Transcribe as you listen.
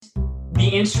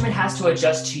instrument has to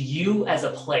adjust to you as a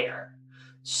player.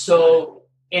 So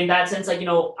in that sense, like,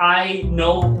 I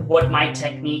know what my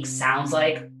technique sounds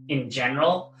like in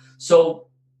general. So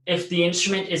if the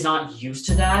instrument is not used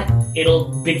to that,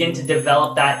 it'll begin to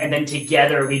develop that, and then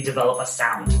together we develop a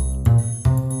sound.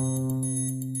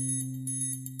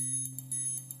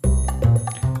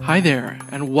 Hi there,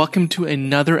 and welcome to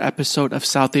another episode of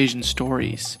South Asian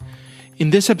Stories. In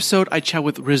this episode, I chat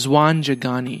with Rizwan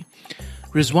Jagani.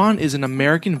 Rizwan is an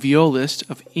American violist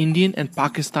of Indian and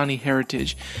Pakistani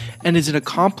heritage and is an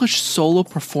accomplished solo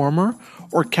performer,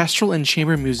 orchestral and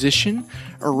chamber musician,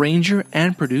 arranger,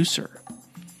 and producer.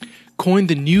 Coined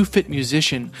the new fit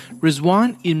musician,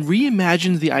 Rizwan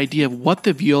reimagines the idea of what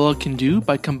the viola can do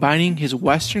by combining his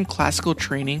Western classical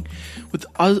training with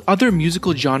other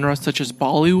musical genres such as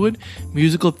Bollywood,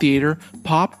 musical theater,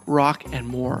 pop, rock, and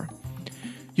more.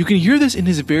 You can hear this in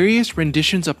his various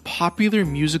renditions of popular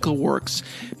musical works,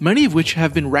 many of which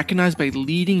have been recognized by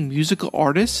leading musical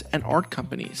artists and art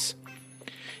companies.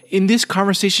 In this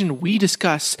conversation, we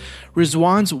discuss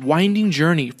Rizwan's winding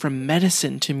journey from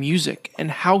medicine to music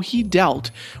and how he dealt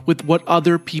with what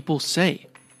other people say.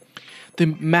 The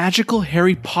magical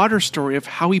Harry Potter story of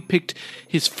how he picked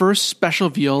his first special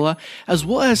viola, as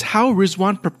well as how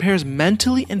Rizwan prepares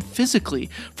mentally and physically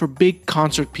for big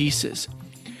concert pieces.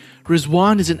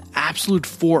 Rizwan is an absolute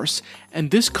force, and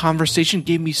this conversation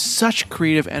gave me such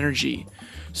creative energy.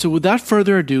 So without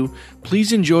further ado,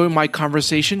 please enjoy my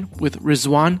conversation with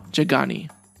Rizwan Jagani.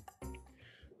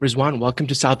 Rizwan, welcome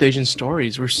to South Asian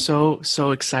Stories. We're so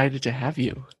excited to have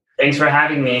you. Thanks for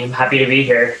having me. I'm happy to be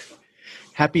here.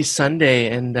 Happy Sunday.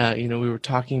 And, we were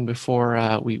talking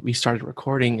before we started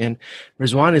recording, and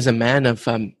Rizwan is a man of,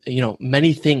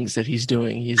 many things that he's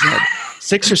doing. He's had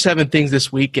 6 or 7 things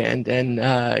this weekend, and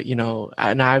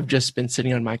I've just been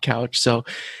sitting on my couch. So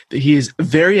he is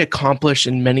very accomplished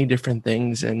in many different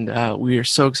things, and we are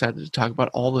so excited to talk about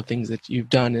all the things that you've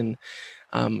done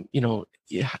and,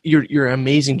 your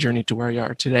amazing journey to where you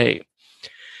are today.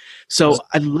 So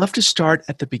I'd love to start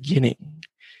at the beginning.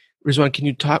 Rizwan, can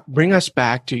you bring us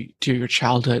back to your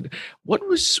childhood? What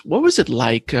was it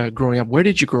like growing up? Where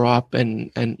did you grow up,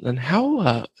 and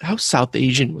how South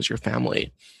Asian was your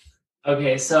family?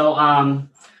 Okay, so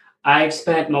I've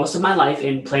spent most of my life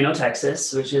in Plano,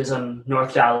 Texas, which is a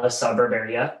North Dallas suburb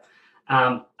area.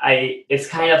 It's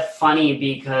kind of funny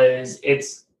because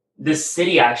this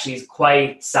city actually is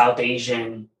quite South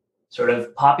Asian sort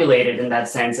of populated in that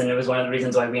sense, and it was one of the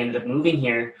reasons why we ended up moving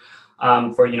here.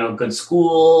 For good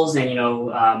schools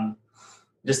and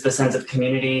just the sense of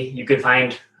community. You could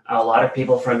find a lot of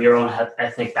people from your own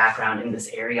ethnic background in this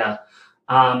area.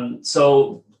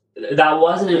 So that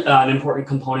was an important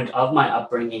component of my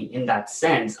upbringing in that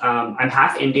sense. I'm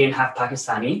half Indian, half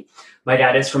Pakistani. My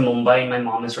dad is from Mumbai and my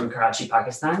mom is from Karachi,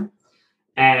 Pakistan,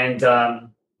 and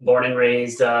born and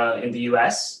raised in the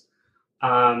US.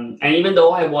 And even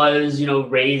though I was,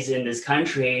 raised in this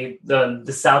country, the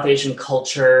South Asian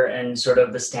culture and sort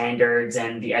of the standards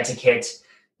and the etiquette,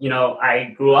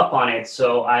 I grew up on it.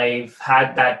 So I've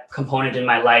had that component in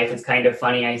my life. It's kind of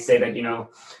funny. I say that,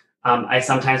 I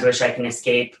sometimes wish I can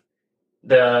escape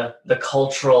the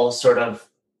cultural sort of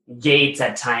gates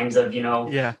at times of,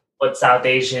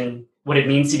 what it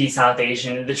means to be South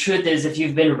Asian. The truth is, if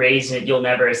you've been raised in it, you'll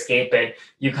never escape it.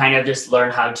 You kind of just learn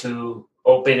how to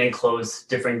open and close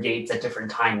different gates at different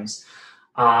times.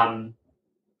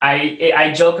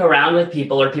 I joke around with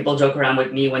people, or people joke around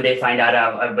with me when they find out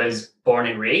I was born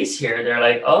and raised here. They're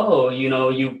like, oh,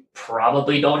 you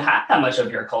probably don't have that much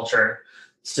of your culture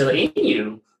still in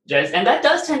you. And that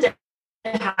does tend to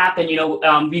happen.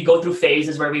 We go through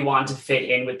phases where we want to fit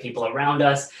in with people around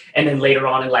us. And then later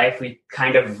on in life, we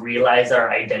kind of realize our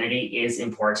identity is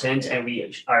important and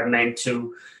we are meant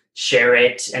to share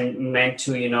it and meant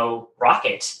to, rock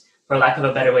it, for lack of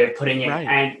a better way of putting it. Right.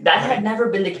 And that had never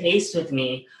been the case with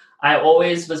me. I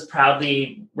always was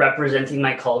proudly representing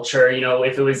my culture.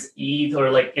 If it was Eid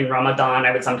or like in Ramadan,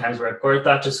 I would sometimes wear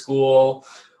kurta to school,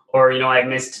 or, I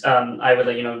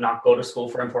would, not go to school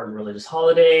for important religious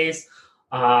holidays.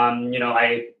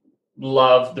 I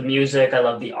love the music. I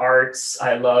love the arts.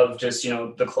 I love just,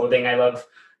 the clothing. I love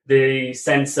the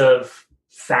sense of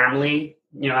family.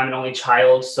 I'm an only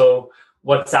child, so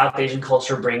what South Asian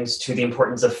culture brings to the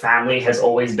importance of family has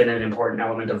always been an important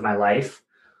element of my life.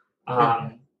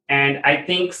 And I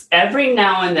think every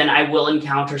now and then I will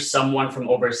encounter someone from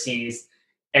overseas,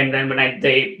 and then when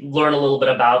they learn a little bit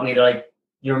about me, they're like,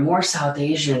 "You're more South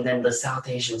Asian than the South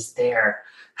Asians there."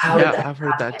 How did that I've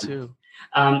heard happen? that too.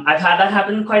 I've had that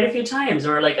happen quite a few times,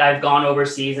 or like I've gone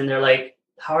overseas and they're like,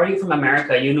 "How are you from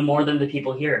America? You know more than the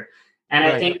people here." And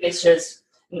I think it's just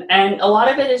And a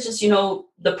lot of it is just,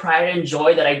 the pride and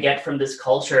joy that I get from this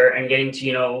culture and getting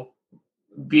to,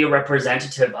 be a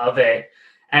representative of it.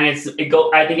 And I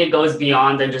think it goes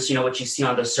beyond than just, what you see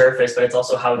on the surface, but it's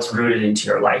also how it's rooted into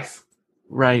your life.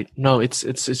 Right. No,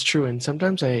 it's true. And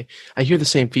sometimes I hear the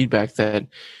same feedback that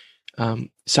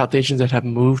South Asians that have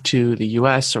moved to the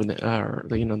U.S. or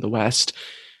the West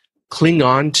cling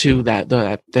on to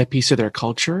that piece of their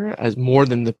culture as more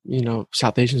than the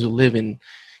South Asians who live in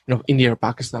India or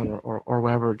Pakistan or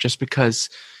wherever, just because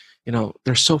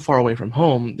they're so far away from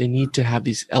home. They need to have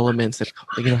these elements that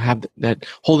have that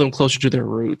hold them closer to their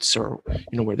roots or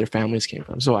where their families came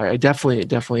from. So I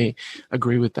definitely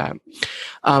agree with that.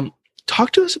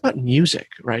 Talk to us about music,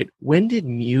 right? When did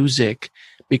music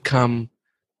become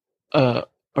a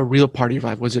real part of your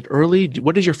life? Was it early?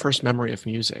 What is your first memory of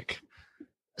music?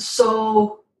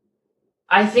 So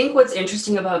I think what's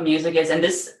interesting about music is, and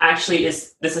this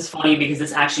is funny because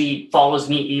this actually follows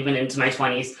me even into my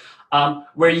 20s,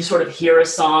 where you sort of hear a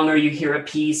song or you hear a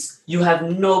piece, you have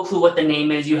no clue what the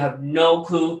name is, you have no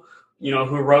clue,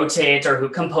 who wrote it or who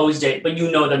composed it, but you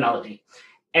know the melody.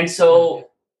 And so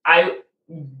I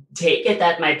take it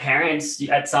that my parents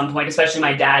at some point, especially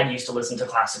my dad, used to listen to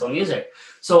classical music.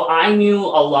 So I knew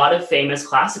a lot of famous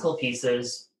classical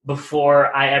pieces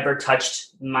before I ever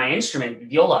touched my instrument,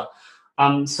 viola.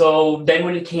 So then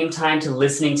when it came time to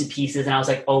listening to pieces and I was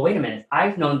like, oh, wait a minute,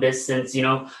 I've known this since,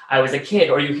 I was a kid.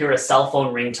 Or you hear a cell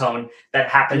phone ringtone that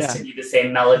happens to be the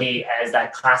same melody as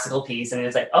that classical piece. And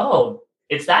it's like, oh,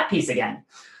 it's that piece again.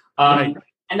 Right.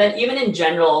 And then even in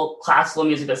general, classical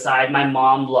music aside, my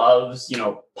mom loves,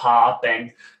 pop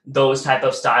and those type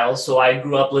of styles. So I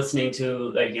grew up listening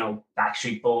to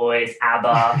Backstreet Boys,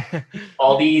 ABBA,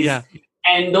 all these. Yeah.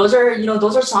 And those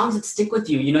are songs that stick with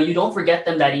you. You don't forget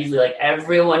them that easily. Like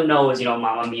everyone knows,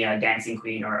 Mamma Mia, Dancing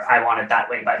Queen, or I Want It That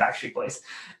Way by Backstreet Boys.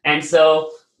 And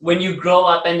so when you grow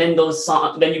up and then those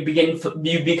songs, then you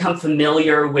become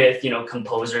familiar with,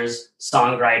 composers,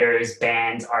 songwriters,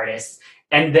 bands, artists,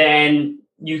 and then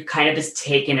you kind of just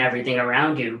take in everything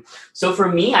around you. So for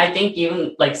me, I think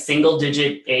even like single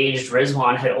digit aged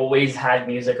Rizwan had always had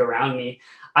music around me.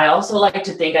 I also like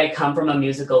to think I come from a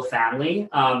musical family.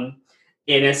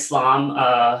 In Islam,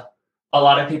 a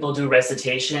lot of people do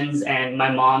recitations, and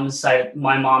my mom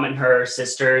and her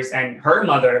sisters and her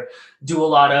mother do a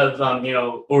lot of,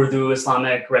 Urdu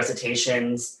Islamic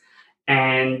recitations.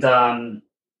 And,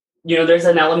 there's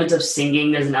an element of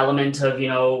singing, there's an element of,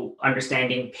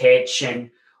 understanding pitch and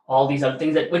all these other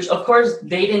things which of course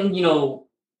they didn't,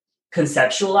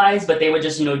 conceptualize, but they would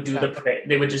just, do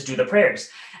the prayers.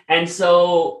 And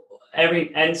so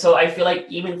I feel like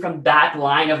even from that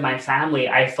line of my family,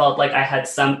 I felt like I had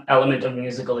some element of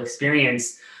musical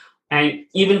experience. And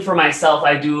even for myself,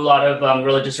 I do a lot of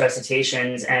religious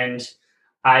recitations, and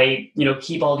I,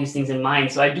 keep all these things in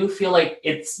mind. So I do feel like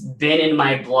it's been in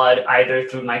my blood, either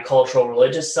through my cultural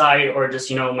religious side or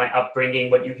just, my upbringing,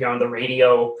 what you hear on the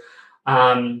radio,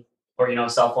 or,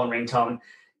 cell phone ringtone.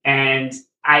 And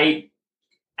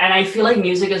I feel like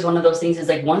music is one of those things, is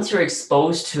like once you're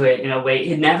exposed to it in a way,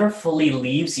 it never fully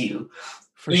leaves you.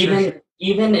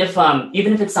 Even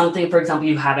if it's something, for example,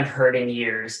 you haven't heard in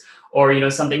years, or,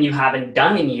 something you haven't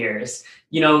done in years,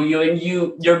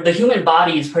 the human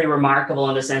body is pretty remarkable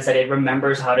in the sense that it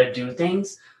remembers how to do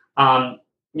things. When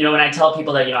I tell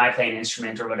people that, I play an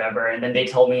instrument or whatever, and then they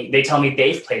tell me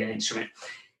they've played an instrument.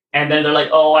 And then they're like,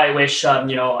 oh, I wish,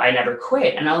 I never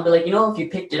quit. And I'll be like, if you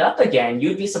picked it up again,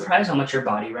 you'd be surprised how much your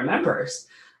body remembers.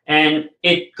 And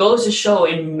it goes to show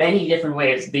in many different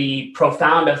ways the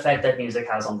profound effect that music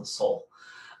has on the soul.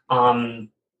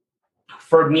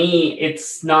 For me,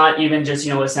 it's not even just,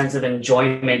 a sense of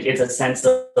enjoyment. It's a sense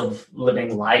of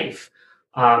living life.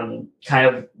 Kind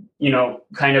of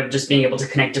just being able to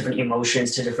connect different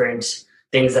emotions to different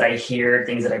things that I hear,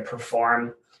 things that I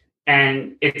perform.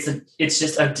 And it's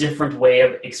just a different way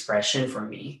of expression for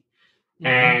me. Mm-hmm.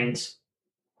 And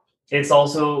it's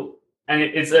also,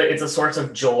 it's a source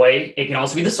of joy. It can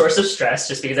also be the source of stress,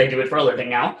 just because I do it for a living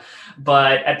now.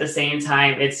 But at the same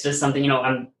time, it's just something,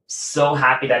 I'm so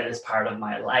happy that it is part of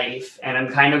my life. And I'm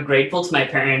kind of grateful to my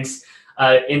parents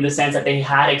in the sense that they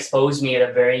had exposed me at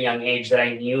a very young age, that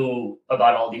I knew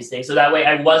about all these things. So that way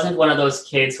I wasn't one of those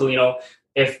kids who,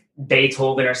 if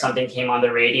Beethoven or something came on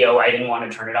the radio, I didn't want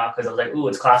to turn it off because I was like, ooh,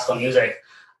 it's classical music.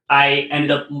 I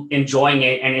ended up enjoying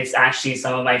it, and it's actually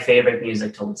some of my favorite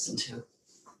music to listen to.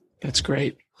 That's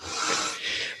great.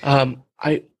 I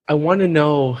want to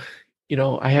know,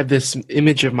 I have this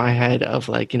image of my head of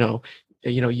like, young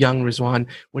Rizwan,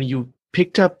 when you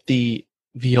picked up the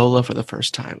viola for the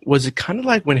first time, was it kind of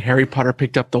like when Harry Potter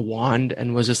picked up the wand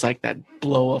and was just like that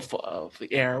blow of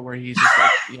the air where he's just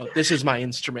like, this is my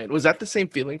instrument? Was that the same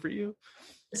feeling for you?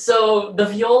 So the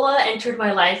viola entered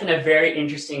my life in a very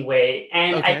interesting way,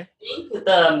 and I Okay. think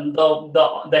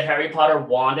the Harry Potter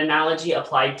wand analogy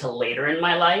applied to later in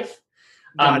my life,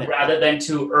 Got it. rather than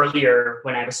to earlier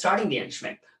when I was starting the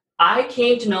instrument. I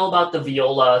came to know about the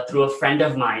viola through a friend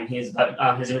of mine. His name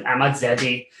is Ahmad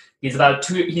Zedi. He's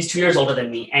 2 years older than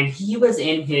me, and he was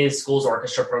in his school's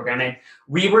orchestra program, and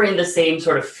we were in the same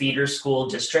sort of feeder school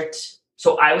district.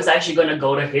 So I was actually going to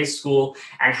go to his school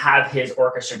and have his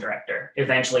orchestra director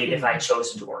eventually if I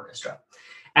chose to do orchestra.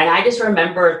 And I just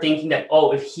remember thinking that,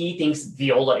 oh, if he thinks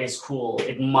viola is cool,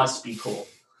 it must be cool.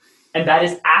 And that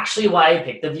is actually why I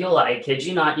picked the viola. I kid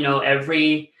you not.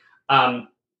 Every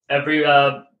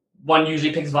one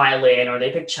usually picks violin or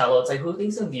they pick cello. It's like, who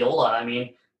thinks of viola?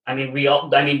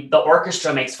 The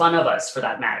orchestra makes fun of us for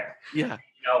that matter. Yeah.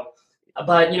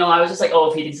 But I was just like, oh,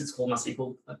 if he thinks it's cool, it must be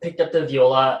cool. I picked up the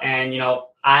viola, and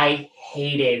I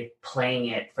hated playing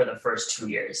it for the first 2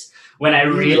 years. When I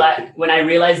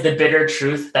realized the bitter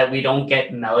truth that we don't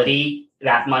get melody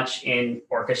that much in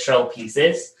orchestral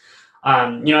pieces.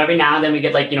 Every now and then we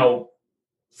get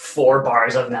 4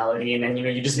 bars of melody, and then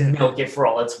you just milk it for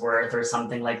all it's worth or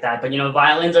something like that. But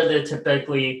violins are the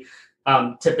typically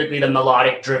the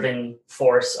melodic driven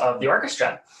force of the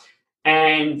orchestra.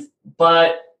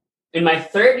 But in my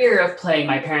 3rd year of playing,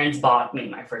 my parents bought me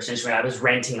my first instrument. I was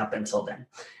renting up until then.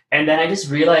 And then I just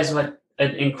realized what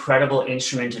an incredible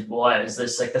instrument it was.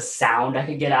 There's the sound I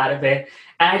could get out of it.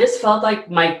 And I just felt like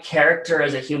my character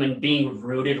as a human being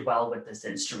rooted well with this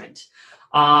instrument.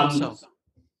 I'm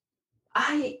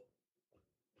a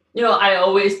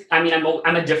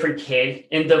different kid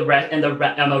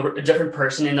I'm a different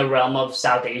person in the realm of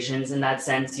South Asians in that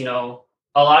sense. A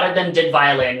lot of them did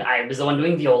violin. I was the one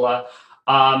doing viola.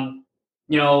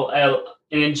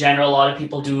 In general, a lot of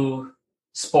people do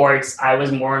sports. I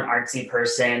was more an artsy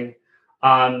person.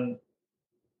 And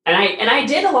I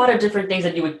did a lot of different things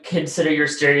that you would consider your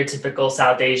stereotypical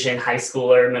South Asian high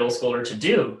schooler, middle schooler to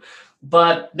do.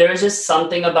 But there was just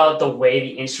something about the way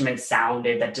the instrument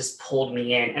sounded that just pulled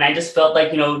me in. And I just felt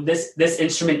like, this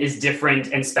instrument is different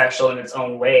and special in its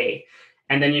own way.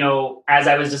 And then, as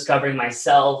I was discovering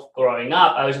myself growing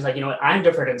up, I was just like, I'm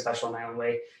different and special in my own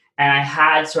way. And I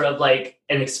had sort of like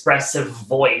an expressive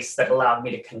voice that allowed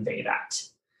me to convey that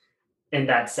in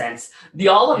that sense. The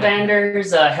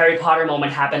Ollivanders Harry Potter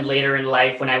moment happened later in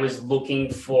life when I was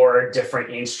looking for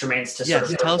different instruments to sort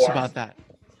of tell us about that.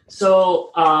 So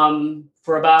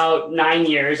for about 9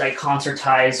 years, I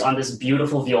concertized on this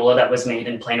beautiful viola that was made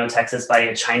in Plano, Texas by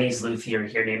a Chinese luthier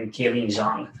here named Keilin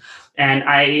Zhang. And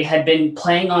I had been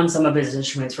playing on some of his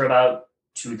instruments for about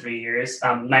 2-3 years.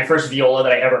 My first viola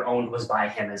that I ever owned was by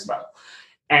him as well.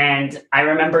 And I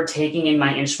remember taking in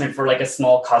my instrument for a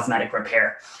small cosmetic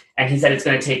repair. And he said, it's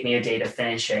going to take me a day to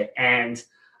finish it. And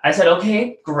I said,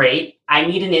 okay, great. I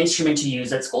need an instrument to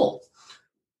use at school.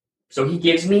 So he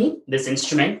gives me this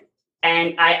instrument,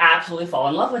 and I absolutely fall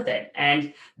in love with it.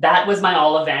 And that was my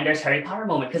Ollivanders Harry Potter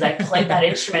moment, because I played that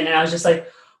instrument and I was just like,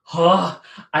 oh,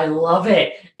 I love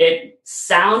it. It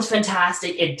sounds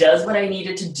fantastic. It does what I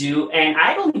needed to do. And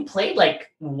I'd only played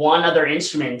one other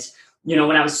instrument,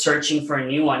 when I was searching for a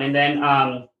new one. And then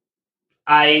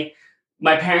my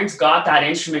parents got that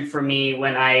instrument for me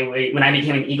when I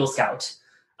became an Eagle Scout.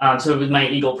 So it was my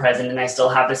Eagle present, and I still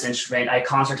have this instrument. I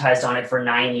concertized on it for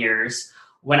 9 years.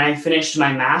 When I finished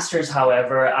my master's,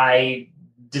 however, I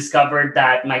discovered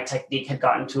that my technique had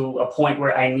gotten to a point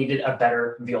where I needed a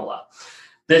better viola.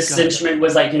 This instrument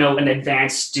was an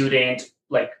advanced student,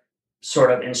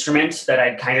 sort of instrument that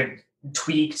I'd kind of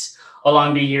tweaked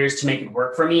along the years to make it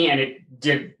work for me. And it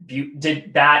did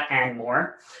that and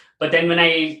more. But then when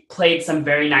I played some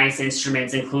very nice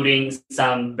instruments, including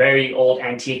some very old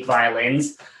antique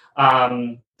violins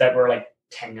that were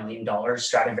 $10 million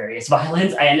Stradivarius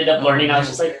violins, I ended up learning. I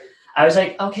was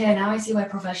like, okay, now I see why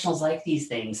professionals like these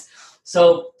things.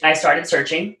 So I started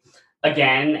searching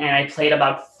again, and I played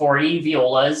about 40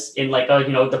 violas in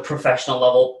the professional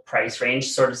level price range,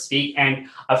 so to speak. And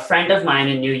a friend of mine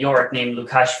in New York named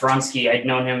Lukasz Vronsky, I've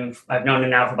known him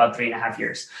now for about 3.5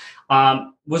 years,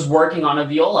 was working on a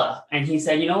viola. And he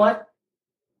said, you know what?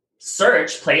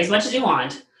 Play as much as you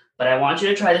want, but I want you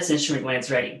to try this instrument when it's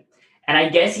ready. And I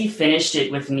guess he finished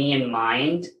it with me in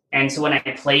mind. And so when I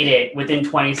played it, within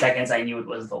 20 seconds, I knew it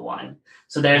was the one.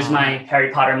 So there's my Harry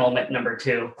Potter moment number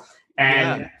 2.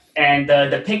 And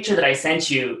the picture that I sent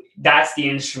you, that's the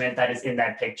instrument that is in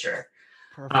that picture.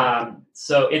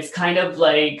 So it's kind of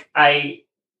when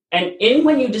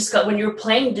you're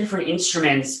playing different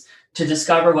instruments, to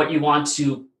discover what you want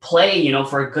to play,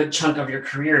 for a good chunk of your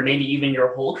career, maybe even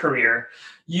your whole career,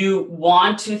 you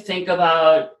want to think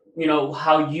about,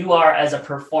 how you are as a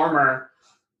performer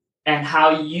and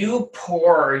how you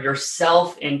pour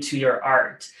yourself into your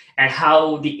art and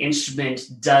how the instrument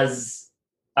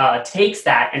takes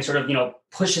that and sort of,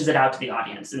 pushes it out to the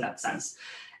audience in that sense.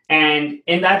 And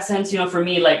in that sense, for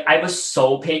me, like I was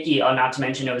so picky, not to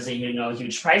mention it was a,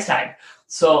 huge price tag.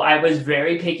 So I was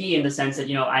very picky in the sense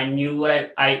that, I knew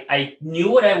what I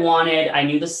knew what I wanted. I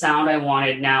knew the sound I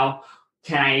wanted. Now,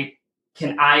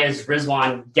 can I as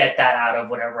Rizwan get that out of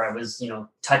whatever I was,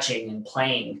 touching and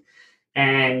playing?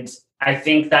 And I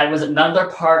think that was another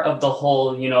part of the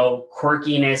whole,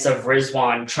 quirkiness of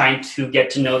Rizwan, trying to get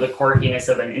to know the quirkiness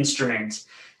of an instrument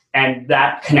and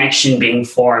that connection being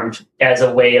formed as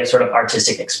a way of sort of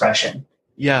artistic expression.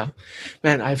 Yeah,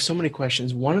 man, I have so many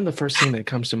questions. One of the first thing that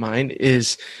comes to mind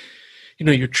is,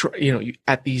 you're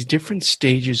at these different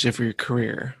stages of your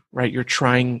career, right? You're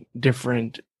trying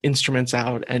different instruments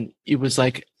out, and it was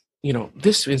like,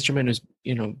 this instrument is,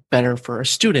 better for a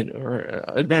student or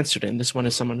an advanced student. This one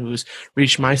is someone who's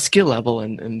reached my skill level,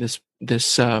 and this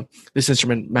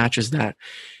instrument matches that.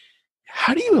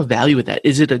 How do you evaluate that?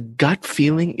 Is it a gut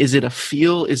feeling? Is it a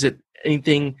feel? Is it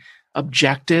anything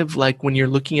objective, like when you're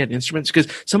looking at instruments?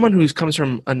 Because someone who comes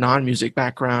from a non-music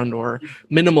background or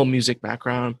minimal music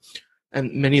background,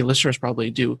 and many listeners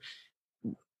probably do,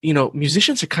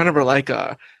 musicians are kind of like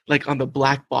on the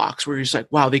black box where you're just like,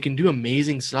 wow, they can do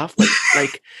amazing stuff.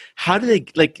 Like how do they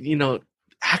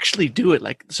actually do it?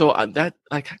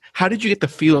 How did you get the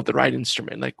feel of the right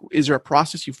instrument? Like, is there a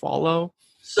process you follow?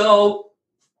 So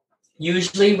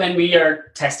usually when we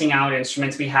are testing out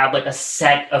instruments, we have like a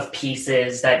set of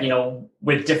pieces that,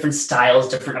 with different styles,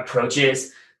 different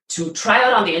approaches to try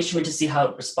out on the instrument to see how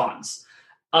it responds.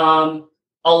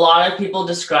 A lot of people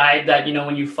describe that,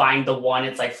 when you find the one,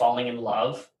 it's like falling in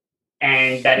love.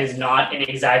 And that is not an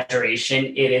exaggeration.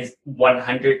 It is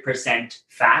 100%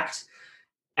 fact.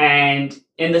 And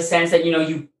in the sense that,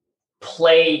 you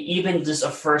play even just a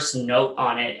first note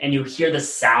on it and you hear the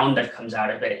sound that comes out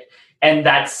of it. And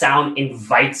that sound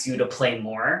invites you to play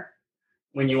more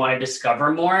when you want to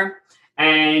discover more.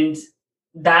 And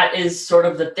that is sort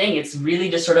of the thing. It's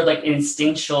really just sort of like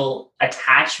instinctual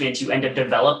attachment you end up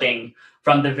developing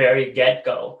from the very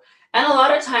get-go. And a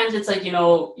lot of times it's like,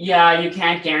 yeah, you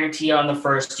can't guarantee on the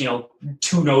first,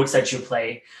 2 notes that you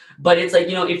play. But it's like,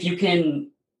 if you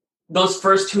can, those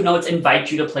first 2 notes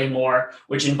invite you to play more,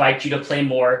 which invite you to play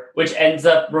more, which ends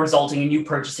up resulting in you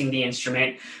purchasing the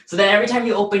instrument. So then every time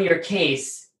you open your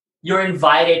case, you're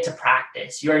invited to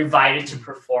practice. You're invited to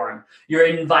perform. You're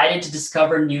invited to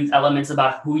discover new elements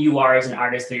about who you are as an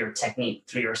artist through your technique,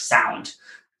 through your sound,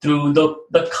 through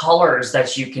the colors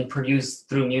that you can produce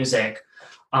through music,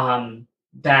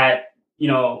 that,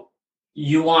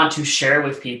 you want to share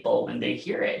with people when they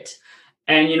hear it.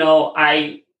 And,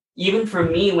 even for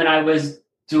me, when I was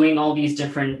doing all these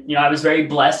different, I was very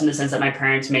blessed in the sense that my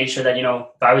parents made sure that,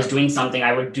 if I was doing something,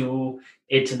 I would do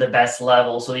it to the best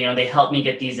level. So, they helped me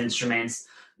get these instruments.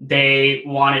 They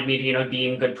wanted me to, be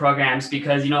in good programs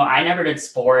because, I never did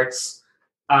sports.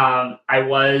 I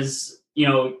was,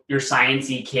 your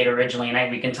sciencey kid originally,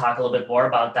 and we can talk a little bit more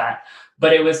about that.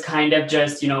 But it was kind of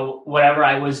just, whatever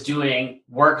I was doing,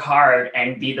 work hard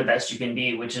and be the best you can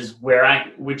be, which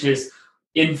is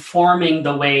informing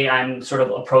the way I'm sort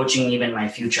of approaching even my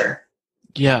future.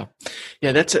 Yeah.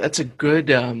 That's a good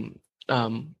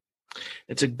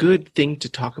it's a good thing to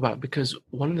talk about, because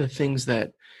one of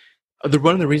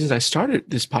the reasons I started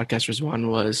this podcast, Rizwan,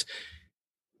 was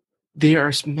there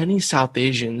are many South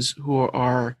Asians who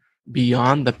are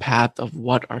beyond the path of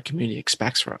what our community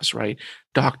expects for us, right?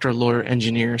 Doctor, lawyer,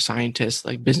 engineer, scientist,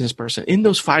 like business person. In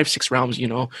those 5-6 realms,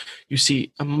 you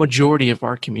see a majority of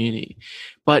our community.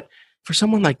 But for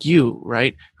someone like you,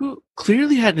 right, who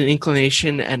clearly had an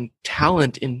inclination and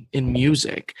talent in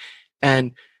music,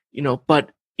 and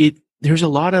but there's a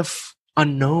lot of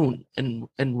unknown and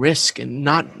risk and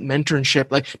not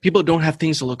mentorship. Like, people don't have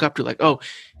things to look up to. Like, oh,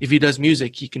 if he does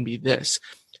music, he can be this.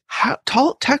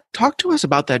 Talk to us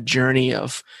about that journey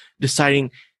of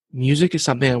deciding music is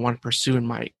something I want to pursue in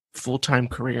my full-time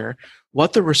career.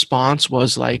 What the response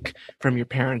was like from your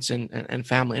parents and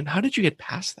family, and how did you get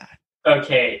past that?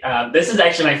 Okay, this is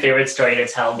actually my favorite story to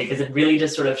tell because it really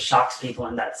just sort of shocks people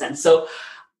in that sense. So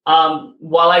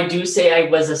while I do say I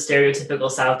was a stereotypical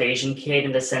South Asian kid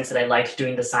in the sense that I liked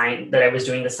doing that I was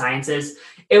doing the sciences,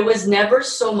 it was never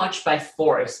so much by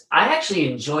force. I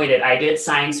actually enjoyed it. I did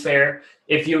science fair.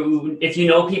 If you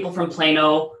know people from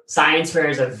Plano, science fair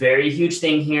is a very huge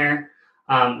thing here.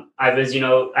 I was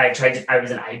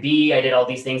an IB. I did all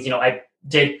these things. I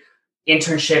did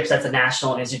internships at the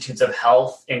National Institutes of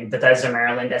Health in Bethesda,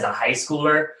 Maryland as a high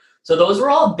schooler. So those were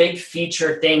all big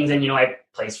feature things. And, I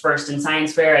placed first in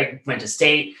science fair. I went to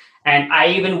state. And I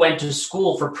even went to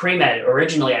school for pre-med.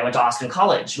 Originally, I went to Austin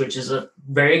College, which is a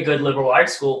very good liberal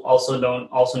arts school, also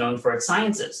known for its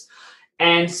sciences.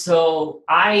 And so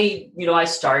I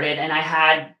started, and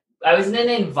I was in an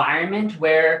environment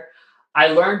where I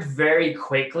learned very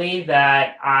quickly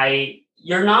that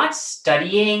you're not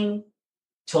studying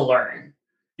to learn.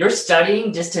 You're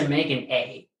studying just to make an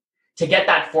A, to get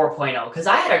that 4.0. Because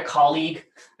I had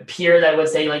a peer that would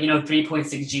say 3.6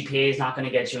 GPA is not going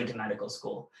to get you into medical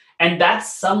school. And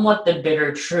that's somewhat the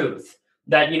bitter truth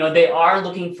that, they are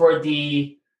looking for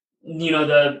the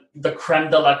creme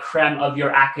de la creme of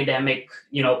your academic,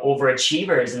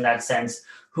 overachievers in that sense,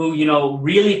 who,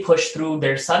 really push through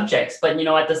their subjects. But,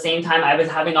 at the same time, I was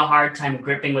having a hard time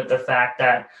gripping with the fact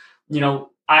that,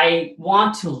 I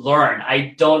want to learn.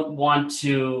 I don't want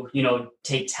to,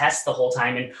 take tests the whole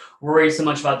time and worry so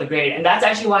much about the grade. And that's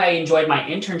actually why I enjoyed my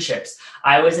internships.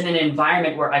 I was in an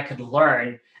environment where I could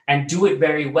learn and do it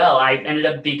very well. I ended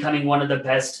up becoming one of the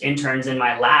best interns in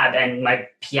my lab, and my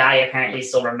PI apparently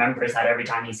still remembers that every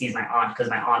time he sees my aunt, because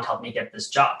my aunt helped me get this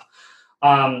job.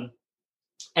 And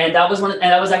that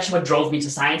was actually what drove me to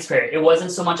science fair. It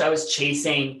wasn't so much I was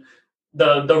chasing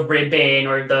the ribbon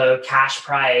or the cash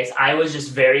prize. I was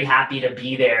just very happy to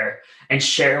be there and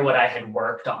share what I had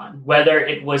worked on, whether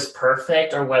it was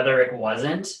perfect or whether it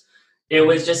wasn't. It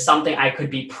was just something I could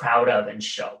be proud of and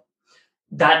show.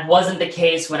 That wasn't the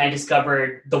case when I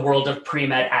discovered the world of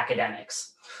pre-med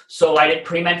academics. So I did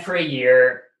pre-med for a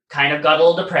year, kind of got a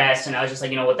little depressed, and I was just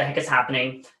like, what the heck is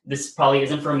happening? This probably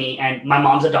isn't for me. And my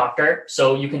mom's a doctor,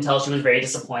 so you can tell she was very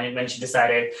disappointed when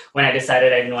I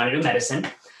decided I didn't want to do medicine.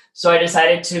 So I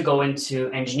decided to go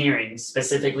into engineering,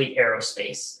 specifically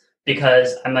aerospace,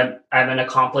 because I'm an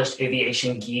accomplished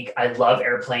aviation geek. I love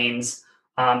airplanes.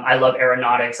 I love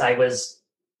aeronautics. I was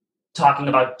talking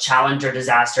about Challenger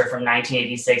disaster from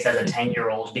 1986 as a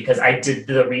 10-year-old because I did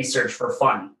the research for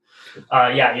fun.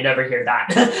 You never hear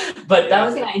that. But that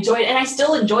was the thing I enjoyed. And I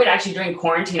still enjoyed actually during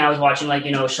quarantine. I was watching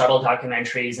shuttle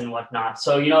documentaries and whatnot.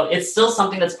 So, it's still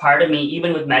something that's part of me.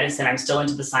 Even with medicine, I'm still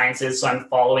into the sciences. So I'm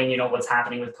following, what's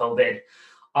happening with COVID.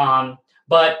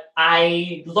 But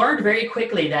I learned very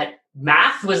quickly that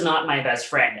math was not my best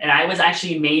friend. And I was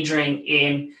actually majoring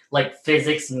in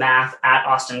physics, math at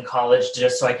Austin College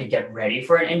just so I could get ready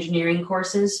for engineering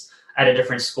courses at a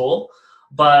different school.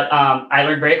 But I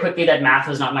learned very quickly that math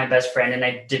was not my best friend, and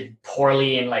I did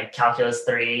poorly in calculus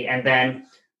 3. And then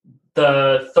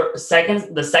the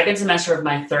second semester of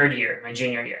my third year, my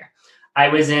junior year, I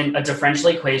was in a differential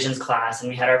equations class, and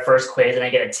we had our first quiz, and I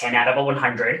get a 10 out of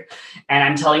 100. And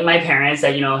I'm telling my parents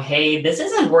that, hey, this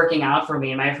isn't working out for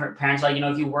me. And my parents are like,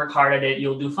 if you work hard at it,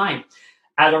 you'll do fine.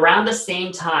 At around the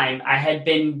same time, I had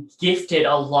been gifted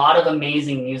a lot of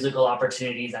amazing musical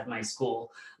opportunities at my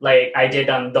school. I did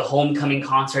the homecoming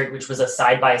concert, which was a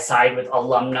side-by-side with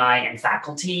alumni and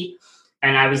faculty.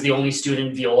 And I was the only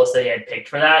student violist that they had picked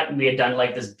for that. And we had done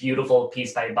this beautiful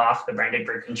piece by Bach, the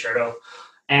Brandenburg Concerto.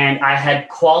 And I had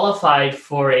qualified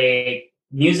for a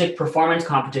music performance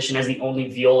competition as the only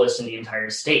violist in the entire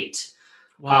state.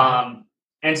 Wow.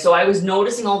 And so I was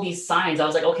noticing all these signs. I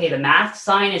was like, okay, the math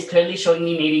sign is clearly showing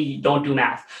me maybe you don't do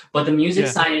math, but the music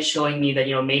sign is showing me that,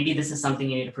 maybe this is something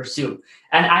you need to pursue.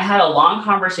 And I had a long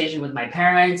conversation with my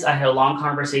parents. I had a long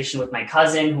conversation with my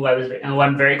cousin who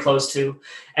I'm very close to.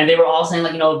 And they were all saying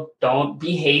don't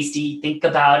be hasty, think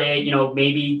about it.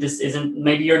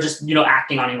 Maybe you're just,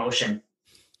 acting on emotion.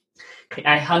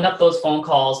 I hung up those phone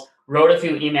calls, wrote a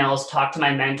few emails, talked to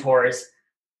my mentors,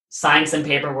 signed some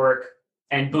paperwork,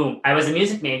 and boom, I was a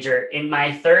music major in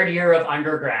my third year of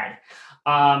undergrad.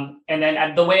 And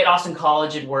then the way at Austin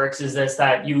College it works is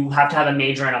that you have to have a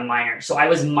major and a minor. So I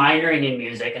was minoring in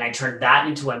music, and I turned that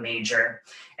into a major.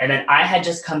 And then I had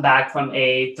just come back from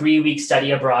a 3-week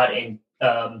study abroad in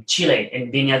Chile,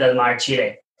 in Viña del Mar,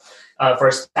 Chile, for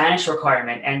a Spanish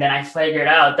requirement. And then I figured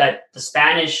out that the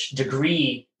Spanish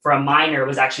degree for a minor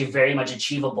was actually very much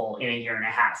achievable in a year and a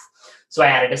half. So I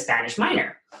added a Spanish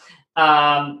minor.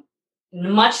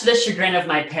 Much to the chagrin of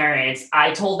my parents,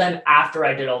 I told them after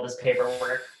I did all this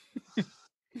paperwork.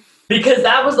 Because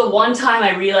that was the one time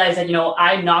I realized that,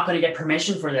 I'm not going to get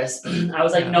permission for this. I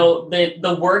was like, no,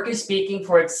 the work is speaking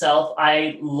for itself.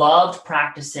 I loved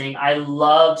practicing. I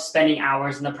loved spending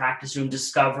hours in the practice room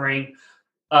discovering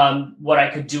what I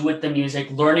could do with the music,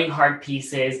 learning hard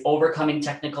pieces, overcoming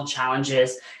technical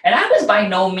challenges. And I was by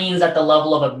no means at the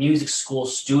level of a music school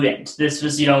student. This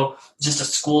was, just a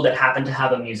school that happened to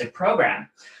have a music program.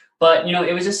 But,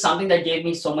 it was just something that gave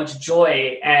me so much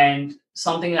joy. And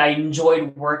something that I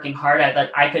enjoyed working hard at,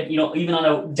 that I could, even on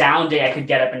a down day, I could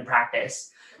get up and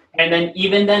practice. And then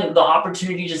even then, the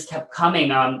opportunity just kept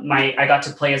coming. I got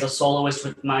to play as a soloist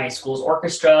with my school's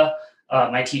orchestra.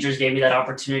 My teachers gave me that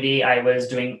opportunity. I was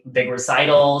doing big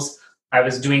recitals. I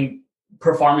was doing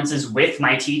performances with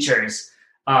my teachers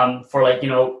for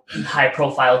high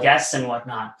profile guests and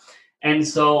whatnot. And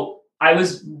so I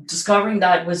was discovering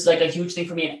that was like a huge thing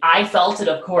for me. And I felt it,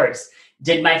 of course.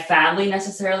 Did my family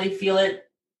necessarily feel it?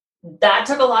 That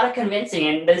took a lot of convincing.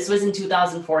 And this was in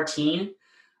 2014.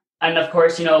 And of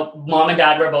course, mom and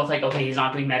dad were both like, okay, he's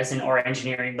not doing medicine or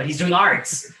engineering, but he's doing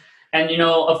arts. And,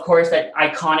 of course, that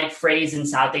iconic phrase in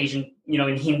South Asian,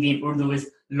 in Hindi and Urdu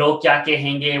is, log kya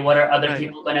kahenge, what are other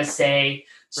people going to say?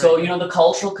 So, the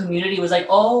cultural community was like,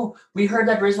 oh, we heard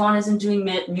that Rizwan isn't doing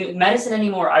medicine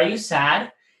anymore. Are you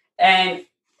sad? And,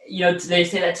 they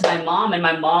say that to my mom, and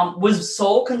my mom was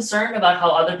so concerned about how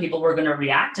other people were going to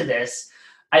react to this.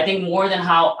 I think more than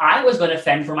how I was going to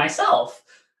fend for myself.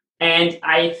 And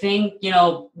I think,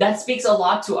 that speaks a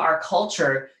lot to our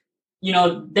culture.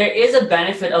 There is a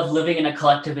benefit of living in a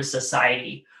collectivist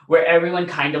society where everyone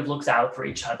kind of looks out for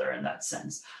each other in that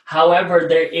sense. However,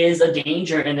 there is a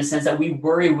danger in the sense that we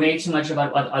worry way too much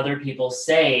about what other people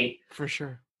say. For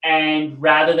sure. And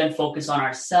rather than focus on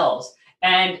ourselves.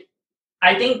 And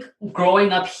I think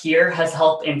growing up here has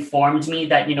helped informed me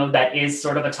that, that is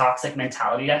sort of a toxic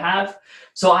mentality to have.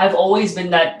 So I've always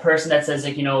been that person that says,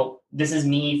 like, this is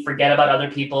me, forget about other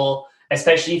people,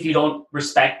 especially if you don't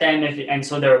respect them. And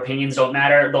so their opinions don't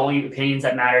matter. The only opinions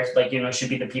that matter, should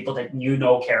be the people that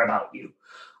care about you.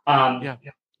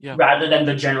 Rather than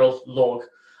the general log,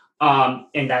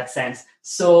 in that sense.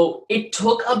 So it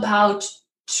took about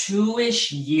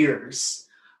 2-ish years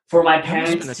for my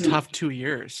parents to... It's been a tough 2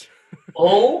 years.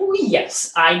 Oh,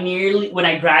 yes. When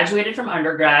I graduated from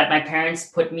undergrad, my parents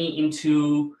put me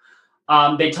into,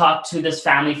 they talked to this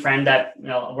family friend that,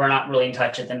 we're not really in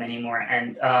touch with them anymore.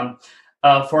 And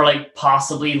for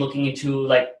possibly looking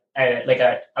into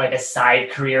a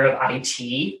side career of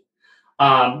IT.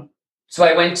 So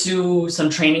I went to some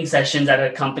training sessions at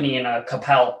a company in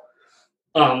Capel,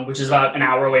 which is about an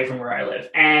hour away from where I live.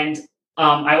 And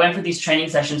I went for these training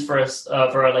sessions for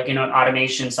an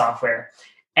automation software.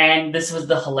 And this was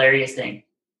the hilarious thing.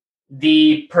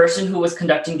 The person who was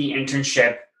conducting the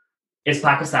internship is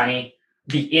Pakistani.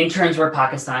 The interns were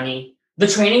Pakistani. The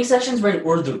training sessions were in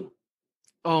Urdu.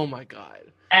 Oh my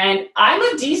God. And I'm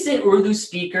a decent Urdu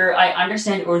speaker. I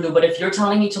understand Urdu, but if you're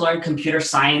telling me to learn computer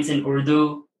science in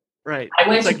Urdu, right.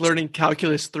 It's like learning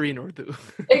calculus 3 in Urdu.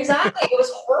 Exactly. It was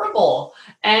horrible.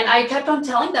 And I kept on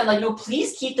telling them, no,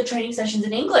 please keep the training sessions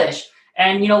in English.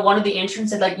 And, one of the interns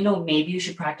said, maybe you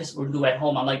should practice Urdu at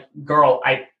home. I'm like, girl,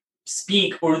 I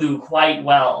speak Urdu quite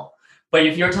well. But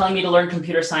if you're telling me to learn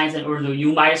computer science in Urdu,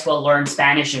 you might as well learn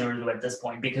Spanish in Urdu at this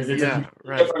point, because it's a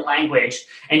different language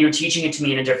and you're teaching it to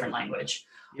me in a different language.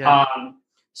 Yeah.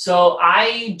 So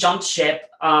I jumped ship,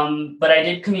 but I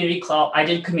did community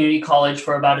college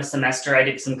for about a semester. I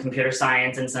did some computer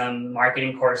science and some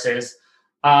marketing courses.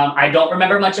 I don't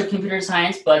remember much of computer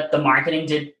science, but the marketing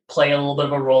did play a little bit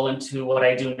of a role into what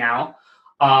I do now.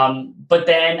 But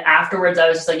then afterwards, I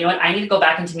was just like, I need to go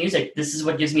back into music. This is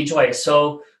what gives me joy.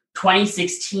 So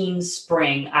 2016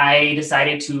 spring, I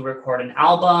decided to record an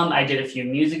album. I did a few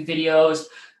music videos.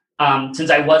 Since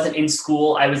I wasn't in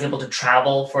school, I was able to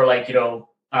travel for I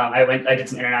did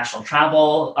some international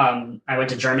travel. I went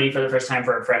to Germany for the first time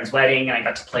for a friend's wedding, and I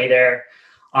got to play there.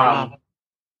 Wow.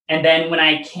 And then when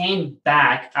I came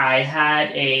back, I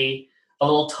had I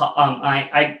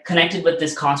connected with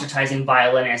this concertizing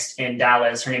violinist in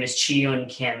Dallas. Her name is Chi-Yoon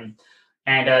Kim.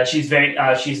 And she's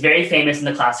very famous in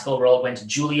the classical world, went to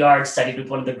Juilliard, studied with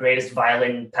one of the greatest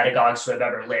violin pedagogues who have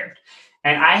ever lived.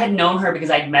 And I had known her because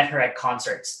I'd met her at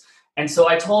concerts. And so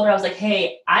I told her, I was like,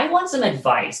 hey, I want some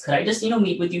advice. Could I just,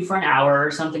 meet with you for an hour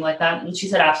or something like that? And she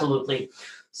said, absolutely.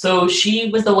 So she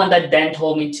was the one that then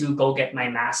told me to go get my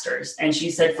master's. And she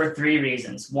said for 3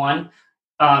 reasons. One,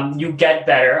 you get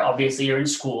better. Obviously, you're in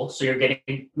school, so you're going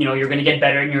to get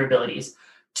better in your abilities.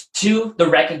 2, the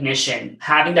recognition,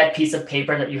 having that piece of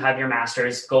paper that you have your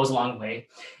master's goes a long way.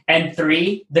 And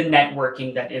 3, the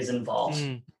networking that is involved.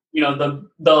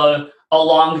 The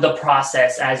along the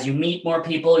process, as you meet more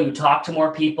people, you talk to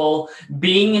more people,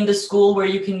 being in the school where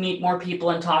you can meet more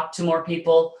people and talk to more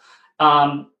people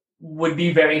would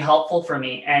be very helpful for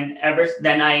me. And ever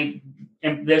then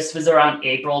this was around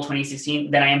April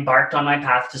 2016, then I embarked on my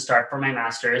path to start for my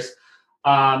master's.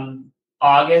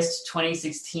 August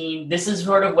 2016, this is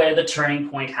sort of where the turning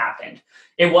point happened.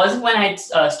 It wasn't when I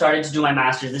started to do my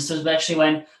master's. This was actually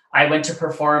when I went to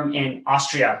perform in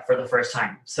Austria for the first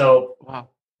time. So wow.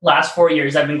 last 4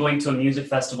 years, I've been going to a music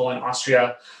festival in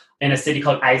Austria in a city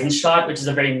called Eisenstadt, which is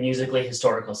a very musically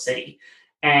historical city.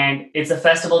 And it's a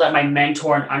festival that my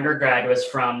mentor in undergrad was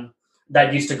from,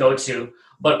 that used to go to,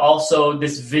 but also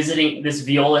this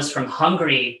violist from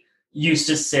Hungary used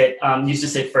to sit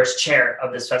first chair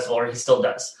of this festival, or he still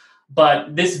does.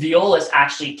 But this violist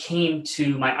actually came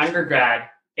to my undergrad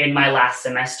in my last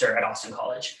semester at Austin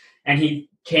College. And he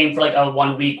came for like a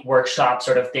 1 week workshop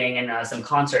sort of thing and some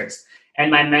concerts. And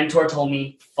my mentor told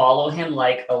me, follow him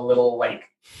like a little, like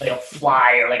a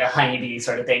fly or like a honeybee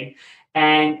sort of thing.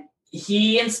 And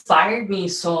he inspired me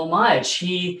so much.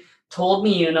 He told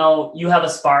me, you have a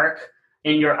spark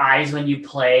in your eyes when you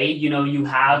play, you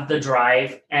have the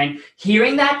drive. And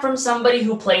hearing that from somebody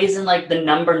who plays in like the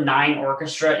number 9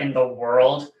 orchestra in the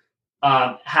world,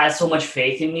 has so much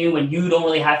faith in you, when you don't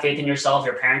really have faith in yourself,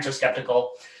 your parents are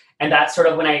skeptical. And that's sort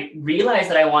of when I realized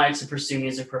that I wanted to pursue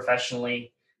music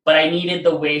professionally, but I needed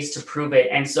the ways to prove it.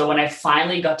 And so when I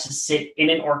finally got to sit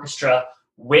in an orchestra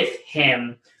with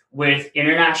him, with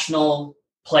international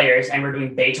players, and we're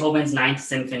doing Beethoven's Ninth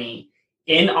Symphony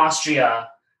in Austria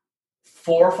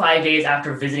 4 or 5 days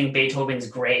after visiting Beethoven's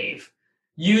grave,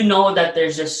 that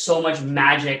there's just so much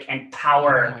magic and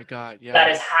power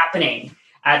that is happening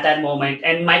at that moment.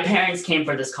 And my parents came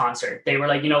for this concert. They were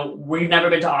like, we've never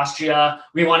been to Austria.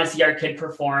 We want to see our kid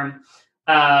perform.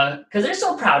 Because they're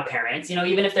so proud parents,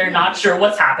 even if they're not sure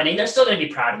what's happening, they're still going to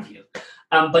be proud of you.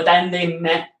 But then they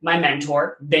met my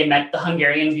mentor, they met the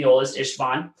Hungarian violist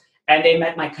István, and they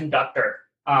met my conductor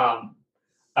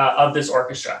of this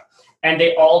orchestra. And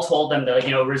they all told them that,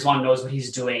 Rizwan knows what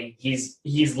he's doing.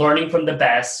 He's learning from the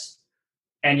best.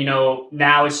 And,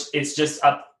 now it's just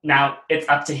up. Now it's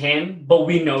up to him, but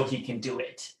we know he can do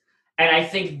it. And I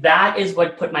think that is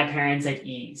what put my parents at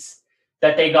ease,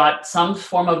 that they got some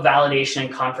form of validation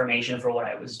and confirmation for what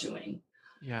I was doing.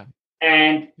 Yeah.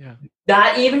 And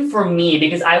that, even for me,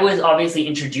 because I was obviously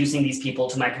introducing these people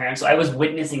to my parents, so I was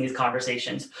witnessing these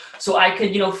conversations. So I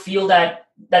could, feel that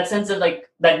sense of like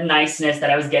that niceness that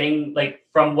I was getting like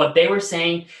from what they were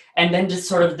saying, and then just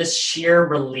sort of this sheer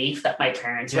relief that my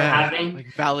parents were having.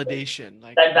 Like validation.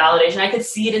 That validation. I could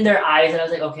see it in their eyes, and I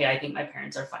was like, okay, I think my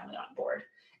parents are finally on board.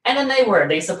 And then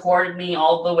they supported me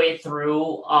all the way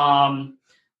through. And,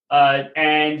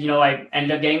 I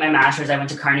ended up getting my master's. I went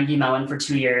to Carnegie Mellon for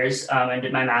 2 years and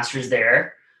did my master's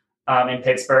there in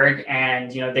Pittsburgh.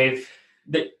 And, they've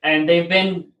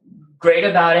been great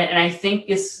about it. And I think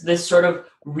this sort of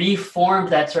reformed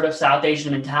that sort of South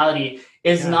Asian mentality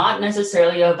is not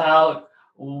necessarily about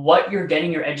what you're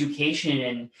getting your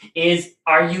education in,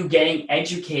 are you getting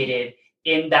educated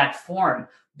in that form?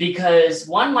 Because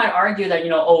one might argue that,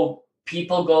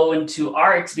 people go into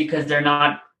arts because they're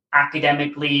not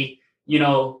academically,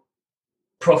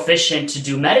 proficient to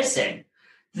do medicine.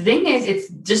 The thing is, it's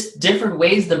just different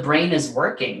ways the brain is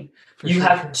working. You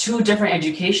have 2 different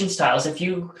education styles. If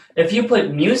you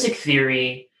put music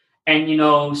theory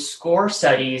and, score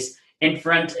studies in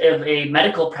front of a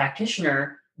medical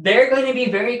practitioner, they're going to be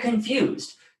very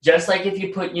confused. Just like if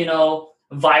you put,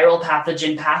 viral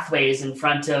pathogen pathways in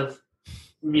front of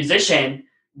musician,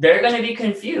 they're going to be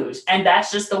confused. And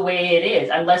that's just the way it is,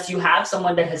 unless you have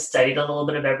someone that has studied a little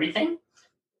bit of everything.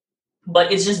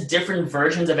 But it's just different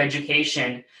versions of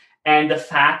education. And the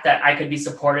fact that I could be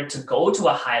supported to go to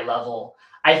a high level,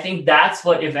 I think that's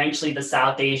what eventually the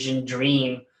South Asian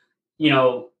dream,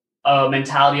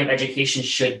 mentality of education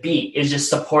should be, is just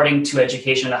supporting to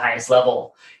education at the highest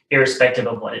level, irrespective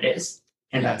of what it is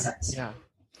in that sense. Yeah.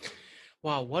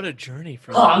 Wow, what a journey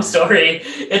for long story.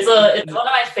 It's one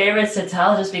of my favorites to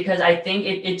tell, just because I think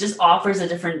it just offers a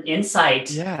different insight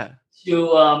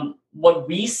to what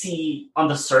we see on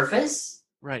the surface.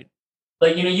 Right.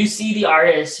 Like, you see the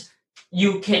artist,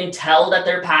 you can tell that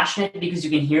they're passionate because you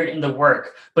can hear it in the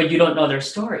work, but you don't know their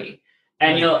story.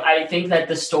 And, I think that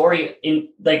the story in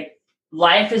like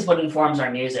life is what informs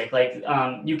our music. Like,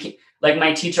 you can, like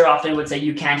my teacher often would say,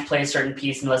 you can't play a certain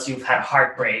piece unless you've had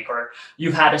heartbreak or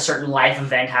you've had a certain life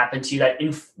event happen to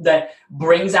you that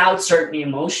brings out certain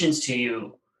emotions to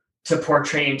you to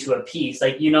portray into a piece.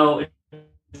 Like,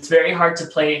 it's very hard to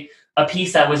play a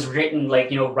piece that was written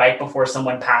like, right before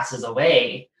someone passes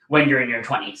away when you're in your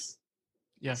 20s.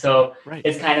 Yeah. So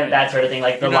it's kind of that sort of thing,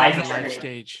 like the life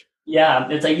stage. Yeah,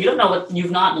 it's like you don't know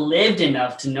you've not lived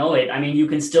enough to know it. I mean, you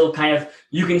can still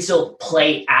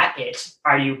play at it.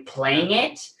 Are you playing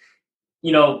it?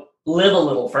 Live a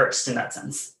little first in that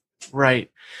sense.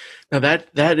 Right. Now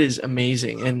that is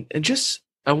amazing. And just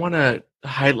I want to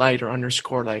highlight or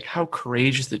underscore like how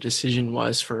courageous the decision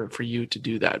was for you to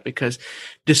do that, because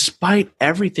despite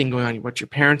everything going on, what your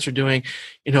parents are doing,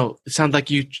 it sounds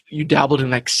like you dabbled in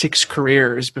like 6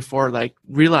 careers before like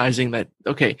realizing that,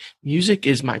 okay, music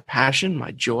is my passion,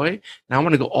 my joy, and I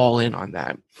want to go all in on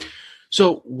that.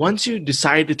 So once you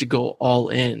decided to go all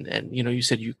in, and you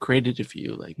said you created a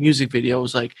few like music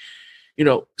videos, like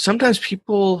sometimes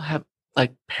people have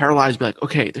like paralyzed, be like,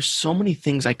 okay, there's so many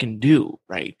things I can do,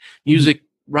 right? Music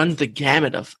runs the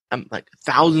gamut of like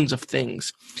thousands of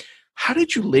things. How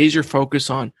did you laser focus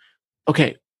on,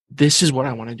 okay, this is what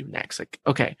I want to do next? Like,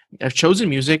 okay, I've chosen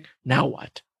music, now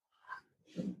what?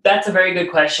 That's a very good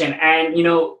question. And,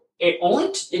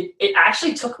 it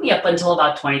actually took me up until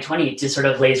about 2020 to sort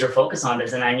of laser focus on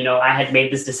this. And then, I had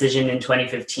made this decision in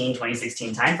 2015,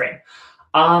 2016 timeframe.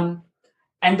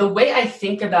 And the way I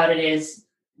think about it is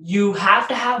you have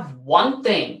to have one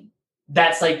thing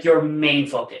that's like your main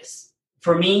focus.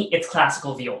 For me, it's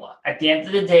classical viola. At the end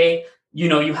of the day,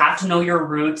 you have to know your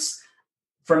roots.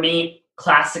 For me,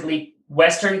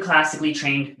 Western classically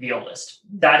trained violist.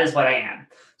 That is what I am.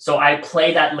 So I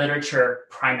play that literature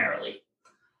primarily.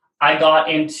 I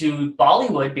got into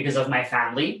Bollywood because of my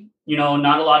family.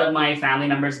 Not a lot of my family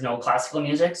members know classical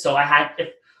music. So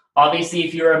obviously,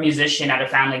 if you're a musician at a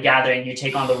family gathering, you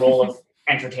take on the role of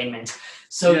entertainment.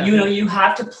 So, you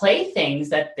have to play things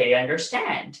that they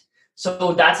understand.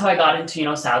 So that's how I got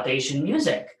into, South Asian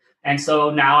music. And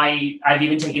so now I've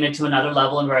even taken it to another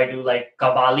level where I do like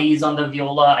qawwalis on the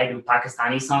viola. I do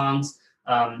Pakistani songs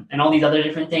and all these other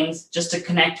different things just to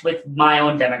connect with my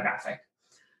own demographic.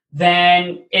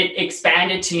 Then it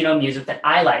expanded to, music that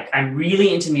I like. I'm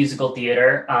really into musical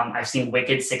theater. I've seen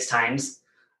Wicked 6 times.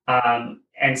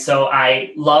 And so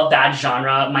I love that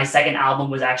genre. My second album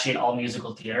was actually an all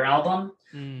musical theater album.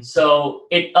 So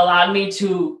it allowed me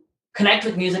to connect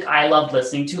with music I loved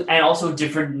listening to and also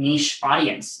different niche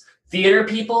audience. Theater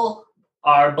people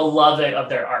are beloved of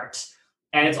their art,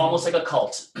 and it's almost like a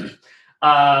cult.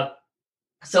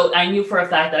 So I knew for a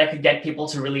fact that I could get people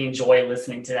to really enjoy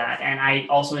listening to that. And I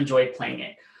also enjoyed playing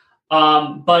it.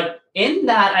 But in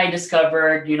that, I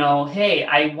discovered, hey,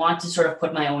 I want to sort of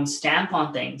put my own stamp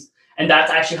on things. And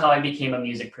that's actually how I became a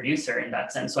music producer in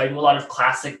that sense. So I do a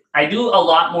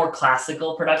lot more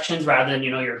classical productions rather than,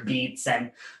 your beats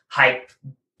and hype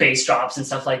bass drops and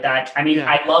stuff like that. I mean,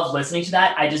 I love listening to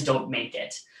that. I just don't make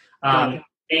it.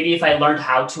 Maybe if I learned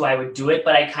how to, I would do it,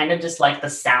 but I kind of just like the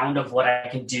sound of what I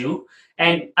can do.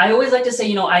 And I always like to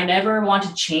say, I never want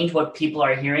to change what people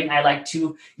are hearing. I like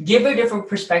to give a different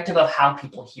perspective of how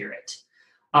people hear it.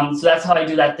 So that's how I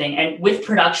do that thing. And with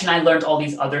production, I learned all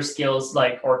these other skills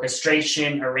like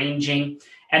orchestration, arranging.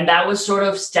 And that was sort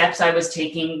of steps I was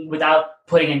taking without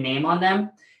putting a name on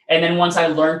them. And then once I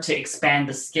learned to expand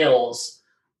the skills,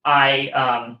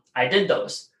 I did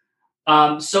those.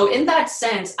 So in that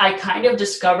sense, I kind of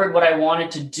discovered what I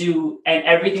wanted to do, and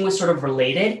everything was sort of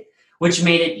related, which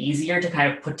made it easier to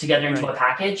kind of put together into a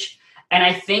package. And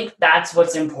I think that's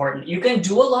what's important. You can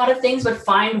do a lot of things, but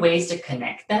find ways to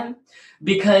connect them.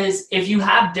 Because if you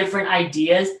have different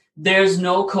ideas, there's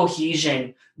no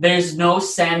cohesion. There's no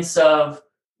sense of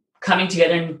coming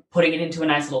together and putting it into a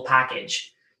nice little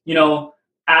package.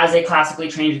 As a classically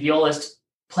trained violist,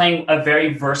 playing a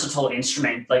very versatile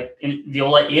instrument,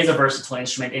 viola is a versatile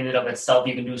instrument in and of itself.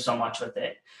 You can do so much with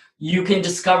it. You can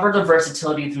discover the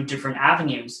versatility through different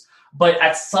avenues, but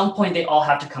at some point they all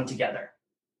have to come together.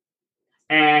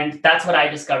 And that's what I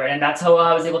discovered. And that's how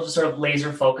I was able to sort of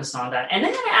laser focus on that. And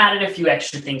then I added a few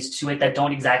extra things to it that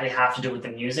don't exactly have to do with the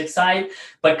music side,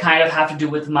 but kind of have to do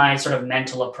with my sort of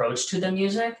mental approach to the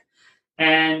music.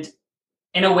 And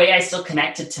in a way, I still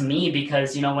connect it to me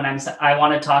because, when I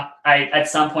want to talk, at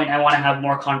some point, I want to have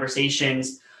more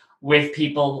conversations with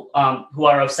people who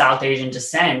are of South Asian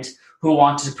descent who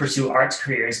want to pursue arts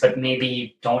careers, but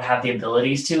maybe don't have the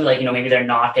abilities to, maybe they're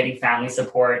not getting family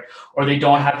support or they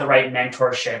don't have the right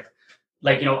mentorship.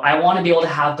 I want to be able to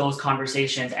have those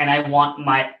conversations, and I want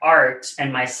my art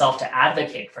and myself to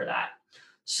advocate for that.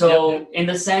 So in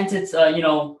the sense, it's,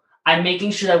 I'm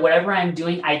making sure that whatever I'm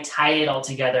doing, I tie it all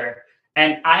together.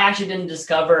 And I actually didn't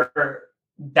discover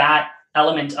that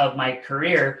element of my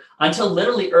career until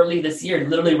literally early this year,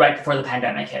 literally right before the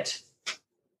pandemic hit.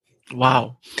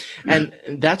 Wow. And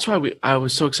that's why I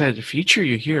was so excited to feature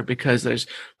you here, because there's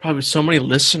probably so many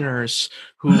listeners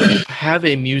who have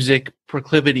a music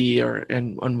proclivity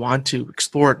and want to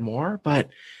explore it more, but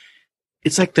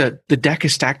it's like the deck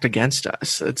is stacked against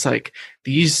us. It's like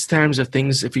these times of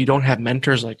things, if you don't have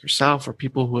mentors like yourself or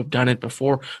people who have done it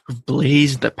before, who've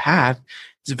blazed the path,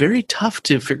 it's very tough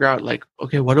to figure out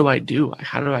okay, what do I do?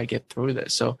 How do I get through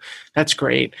this? So that's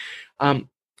great.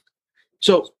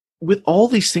 So with all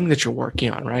these things that you're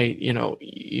working on, right?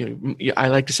 I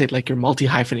like to say like you're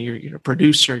multi-hyphenate. You're a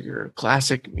producer, you're a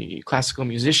classical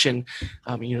musician.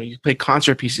 You play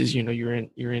concert pieces. You're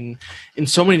in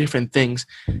so many different things.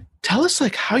 Tell us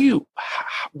like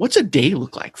what's a day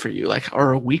look like for you, like,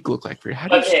 or a week look like for you? How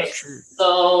do you structure?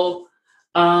 So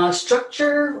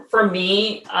structure for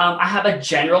me, I have a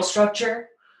general structure,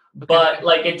 but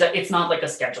like it's not like a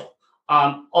schedule.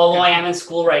 Although I am in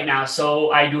school right now,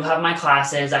 so I do have my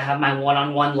classes. I have my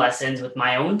one-on-one lessons with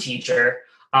my own teacher.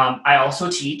 I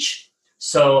also teach,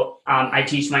 so I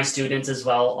teach my students as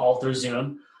well, all through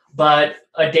Zoom. But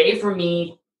a day for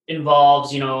me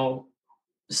involves,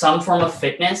 some form of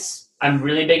fitness. I'm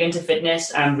really big into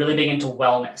fitness. I'm really big into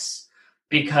wellness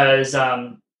because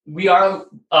we are,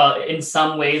 in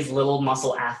some ways, little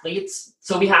muscle athletes.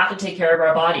 So we have to take care of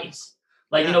our bodies.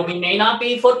 Like, we may not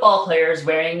be football players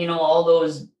wearing, all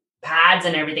those pads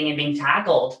and everything and being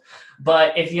tackled.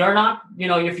 But if you're not,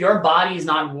 if your body's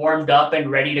not warmed up and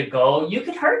ready to go, you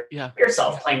can hurt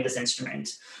yourself playing this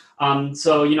instrument.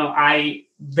 So,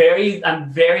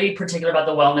 I'm very particular about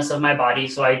the wellness of my body.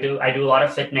 So I do a lot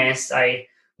of fitness.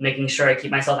 Making sure I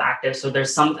keep myself active. So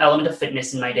there's some element of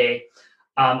fitness in my day.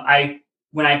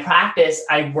 When I practice,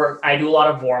 I do a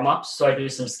lot of warm-ups. So I do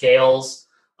some scales,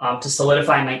 to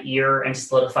solidify my ear and to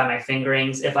solidify my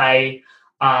fingerings. If I'm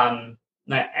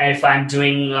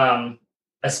doing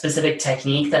a specific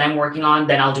technique that I'm working on,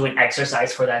 then I'll do an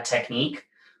exercise for that technique.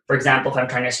 For example, if I'm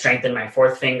trying to strengthen my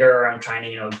fourth finger, or I'm trying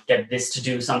to, get this to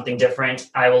do something different,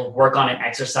 I will work on an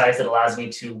exercise that allows me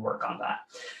to work on that.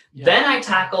 Yeah. Then I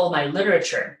tackle my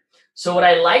literature. So what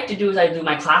I like to do is I do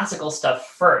my classical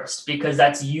stuff first, because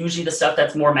that's usually the stuff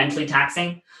that's more mentally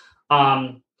taxing.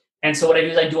 And so what I do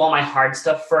is I do all my hard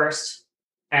stuff first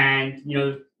and,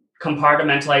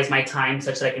 compartmentalize my time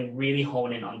such that I can really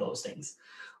hone in on those things.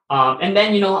 And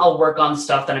then, I'll work on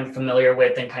stuff that I'm familiar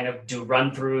with and kind of do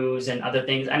run throughs and other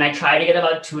things. And I try to get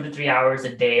about 2 to 3 hours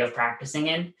a day of practicing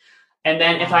in. And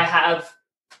then if I have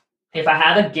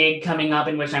a gig coming up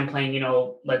in which I'm playing,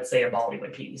 let's say a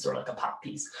Bollywood piece or like a pop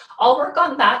piece, I'll work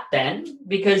on that then,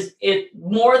 because it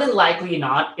more than likely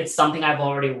not, it's something I've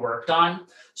already worked on.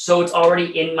 So it's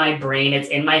already in my brain, it's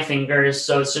in my fingers.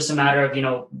 So it's just a matter of,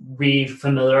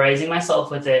 re-familiarizing myself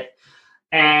with it.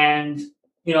 And,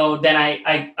 then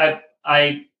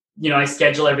I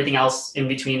schedule everything else in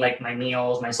between, like my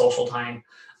meals, my social time.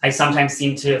 I sometimes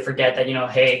seem to forget that,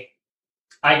 hey,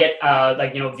 I get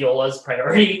viola's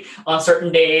priority on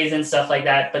certain days and stuff like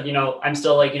that. But, I'm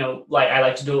still I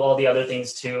like to do all the other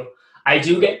things too. I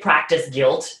do get practice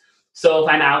guilt. So if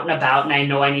I'm out and about and I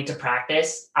know I need to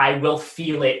practice, I will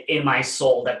feel it in my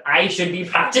soul that I should be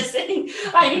practicing.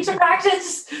 I need to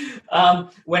practice.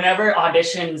 Whenever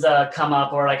auditions come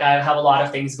up, or like I have a lot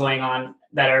of things going on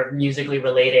that are musically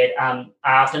related, I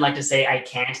often like to say I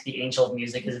can't. The angel of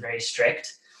music is very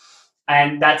strict.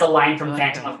 And that's a line from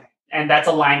Phantom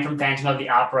of the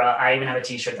Opera. I even have a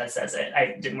t-shirt that says it.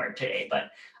 I didn't wear it today,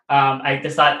 but I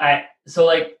just thought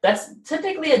that's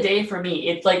typically a day for me.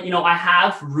 It's like, I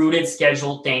have rooted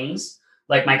scheduled things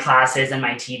like my classes and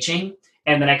my teaching,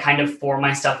 and then I kind of form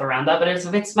my stuff around that. But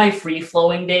if it's my free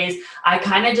flowing days, I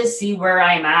kind of just see where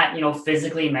I'm at,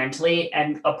 physically, mentally,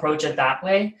 and approach it that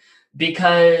way,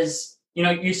 because,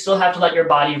 you still have to let your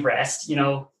body rest,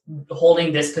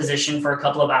 holding this position for a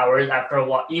couple of hours after a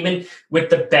while, even with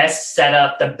the best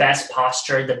setup, the best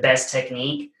posture, the best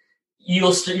technique,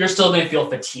 you're still going to feel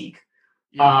fatigue.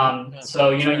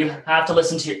 So, you have to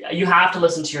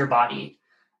listen to your body,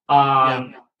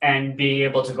 and be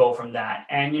able to go from that.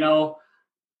 And,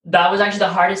 that was actually the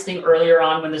hardest thing earlier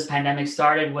on when this pandemic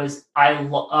started, was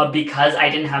because I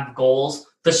didn't have goals,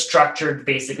 the structure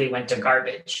basically went to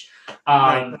garbage.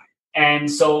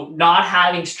 And so not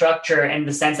having structure, in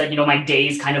the sense that, my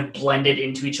days kind of blended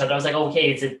into each other. I was like,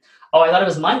 okay, I thought it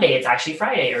was Monday, it's actually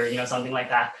Friday, or, something like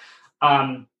that.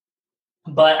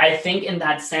 But I think in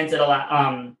that sense,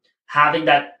 having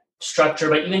that structure,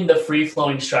 but even the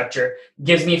free-flowing structure,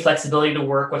 gives me flexibility to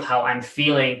work with how I'm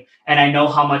feeling. And I know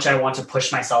how much I want to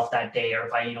push myself that day, or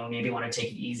if I, maybe want to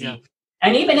take it easy. Yeah.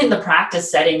 And even in the practice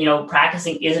setting,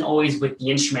 practicing isn't always with the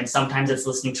instrument. Sometimes it's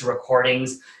listening to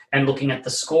recordings and looking at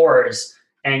the scores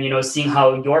and, seeing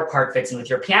how your part fits in with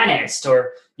your pianist,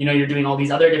 or, you're doing all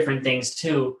these other different things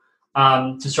too,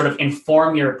 to sort of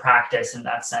inform your practice in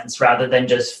that sense, rather than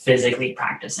just physically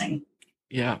practicing.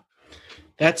 Yeah,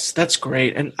 that's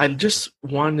great. And I just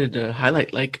wanted to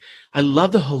highlight, I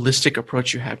love the holistic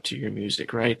approach you have to your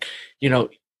music, right?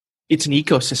 it's an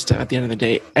ecosystem at the end of the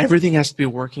day. Everything has to be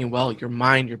working well. Your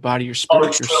mind, your body, your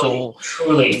spirit, your soul,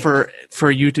 truly.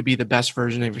 For you to be the best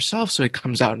version of yourself. So it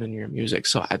comes out in your music.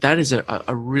 So that is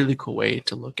a really cool way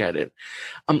to look at it.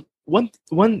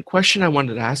 One question I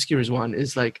wanted to ask you, Rizwan,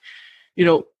 is like, you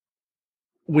know,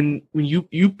 when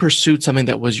you pursued something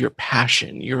that was your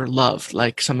passion, your love,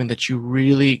 like something that you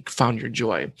really found your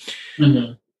joy,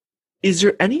 Mm-hmm. is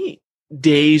there any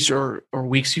days or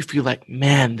weeks you feel like,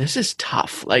 man, this is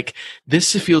tough? Like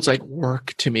this feels like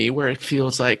work to me, where it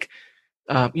feels like,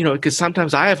 because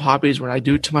sometimes I have hobbies where I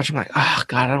do too much. I'm like, oh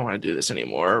God, I don't want to do this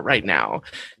anymore right now.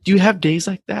 Do you have days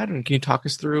like that? And can you talk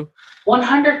us through?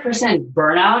 100%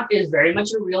 burnout is very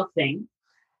much a real thing.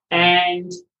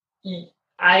 And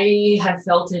I have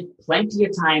felt it plenty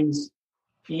of times,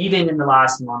 even in the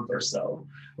last month or so,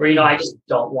 where, I just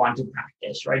don't want to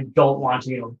practice, or I don't want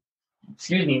to,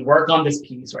 work on this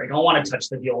piece, or I don't want to touch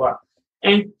the viola.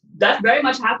 And that very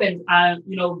much happened.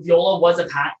 Viola was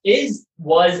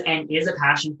and is a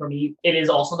passion for me. It is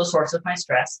also the source of my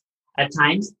stress at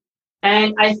times.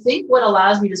 And I think what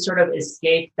allows me to sort of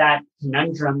escape that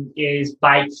conundrum is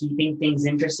by keeping things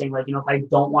interesting. Like, if I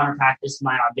don't want to practice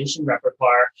my audition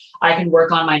repertoire, I can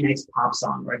work on my next pop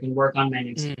song, or I can work on my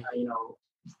next,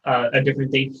 a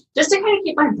different thing, just to kind of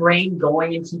keep my brain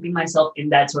going and keeping myself in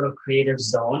that sort of creative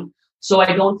zone. So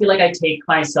I don't feel like I take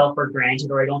myself for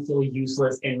granted, or I don't feel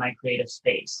useless in my creative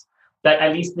space. But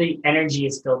at least the energy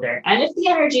is still there. And if the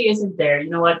energy isn't there,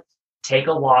 you know what? Take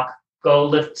a walk, go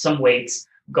lift some weights,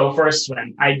 go for a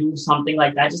swim. I do something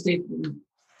like that just to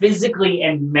physically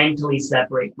and mentally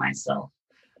separate myself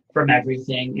from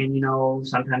everything. And,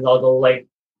 sometimes I'll go like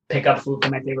pick up food from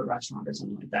my favorite restaurant or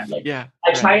something like that. Like, yeah,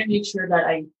 I try to make sure that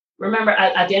I remember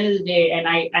at the end of the day, and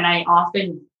I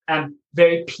often am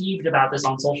very peeved about this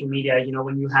on social media,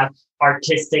 when you have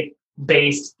artistic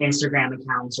based Instagram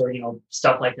accounts or,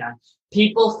 stuff like that.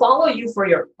 People follow you for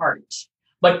your art,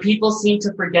 but people seem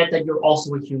to forget that you're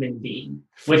also a human being,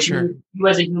 which you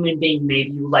as a human being,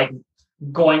 maybe you like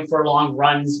going for long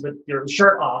runs with your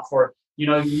shirt off, or,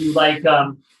 you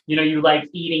like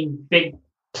eating big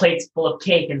plates full of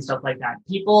cake and stuff like that.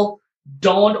 People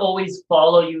don't always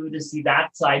follow you to see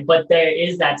that side, but there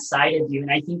is that side of you.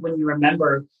 And I think when you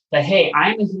remember that, hey,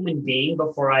 I'm a human being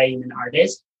before I am an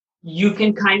artist, you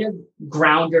can kind of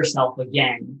ground yourself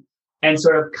again and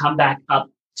sort of come back up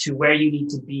to where you need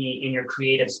to be in your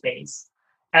creative space,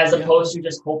 as opposed to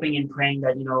just hoping and praying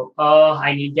that,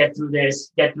 I need to get through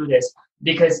this.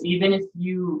 Because even if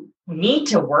you need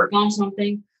to work on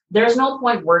something, there's no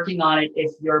point working on it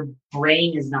if your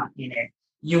brain is not in it.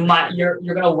 You're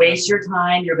going to waste your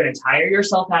time. You're going to tire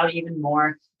yourself out even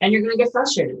more, and you're going to get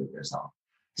frustrated with yourself.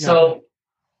 Yeah. So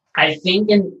I think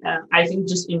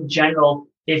just in general,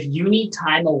 if you need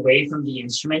time away from the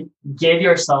instrument, give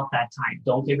yourself that time.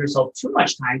 Don't give yourself too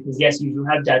much time, because yes, you do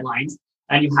have deadlines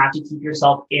and you have to keep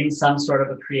yourself in some sort of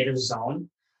a creative zone.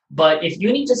 But if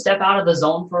you need to step out of the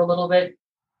zone for a little bit,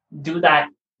 do that,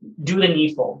 do the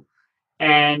needful.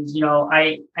 And,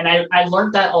 I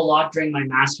learned that a lot during my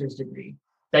master's degree,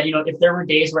 that, if there were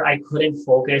days where I couldn't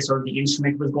focus, or the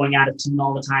instrument was going out of tune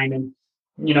all the time, and,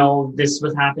 this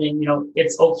was happening,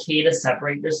 it's okay to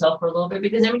separate yourself for a little bit,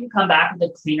 because then when you come back with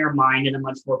a cleaner mind and a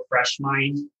much more fresh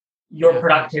mind, your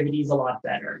productivity is a lot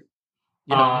better.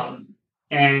 Yeah.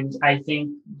 And I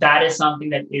think that is something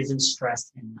that isn't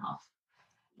stressed enough,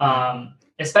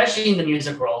 especially in the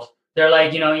music world. They're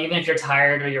like, even if you're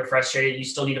tired or you're frustrated, you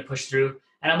still need to push through.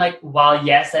 And I'm like, while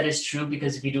yes, that is true,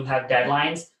 because we do have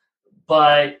deadlines,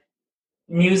 but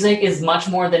music is much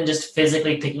more than just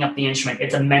physically picking up the instrument.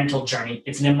 It's a mental journey.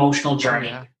 It's an emotional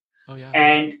journey. Oh, yeah.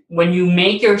 And when you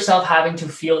make yourself having to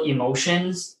feel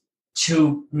emotions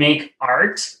to make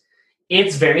art,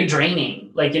 it's very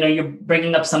draining. Like, you're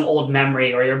bringing up some old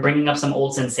memory, or you're bringing up some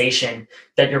old sensation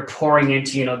that you're pouring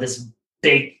into, this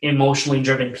big emotionally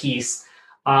driven piece.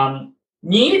 You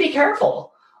need to be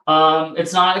careful.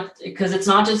 It's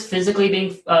not just physically being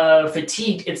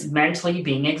fatigued, it's mentally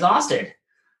being exhausted.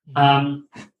 And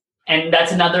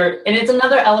it's another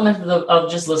element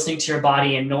of just listening to your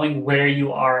body and knowing where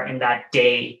you are in that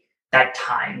day, that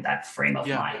time, that frame of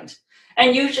mind.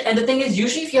 And the thing is,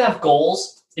 usually if you have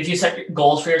goals, if you set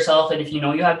goals for yourself, and if you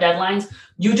have deadlines,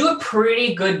 you do a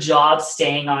pretty good job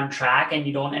staying on track, and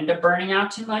you don't end up burning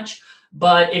out too much.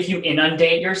 But if you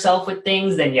inundate yourself with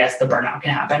things, then yes, the burnout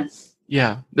can happen.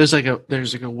 Yeah, there's like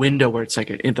a window where it's like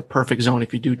in the perfect zone.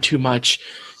 If you do too much,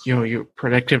 your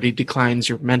productivity declines,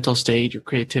 your mental state, your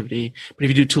creativity. But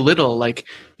if you do too little, like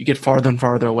you get farther and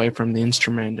farther away from the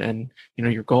instrument and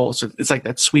your goals. So it's like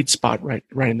that sweet spot right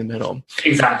in the middle.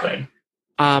 Exactly.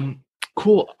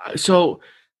 Cool. So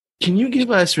can you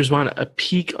give us, Rizwan, a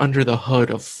peek under the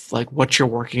hood of like what you're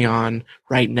working on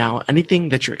right now? Anything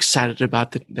that you're excited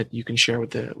about that you can share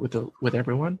with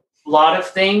everyone? A lot of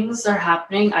things are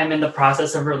happening. I'm in the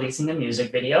process of releasing a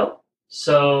music video.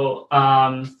 So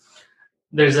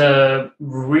there's a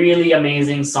really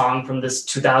amazing song from this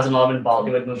 2011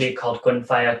 Bollywood movie called Kun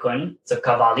Faya Kun. It's a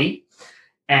Qawwali.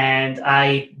 And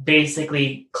I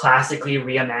basically classically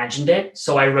reimagined it.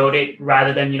 So I wrote it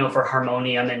rather than, for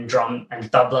harmonium and drum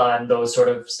and tabla and those sort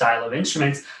of style of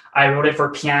instruments. I wrote it for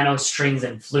piano, strings,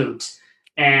 and flute.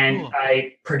 And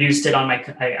I produced it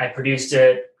I produced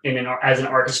it as an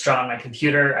orchestra on my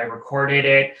computer. I recorded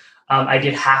it. I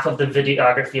did half of the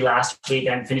videography last week.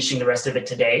 I'm finishing the rest of it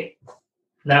today.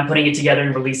 Then I'm putting it together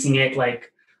and releasing it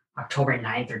like October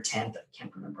 9th or 10th. I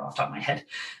can't remember off the top of my head.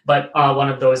 But one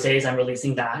of those days I'm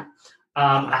releasing that. So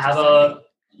I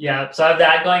have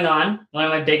that going on. One of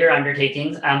my bigger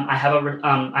undertakings. I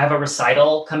have a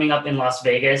recital coming up in Las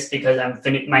Vegas because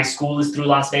my school is through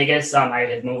Las Vegas. I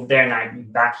had moved there and I'm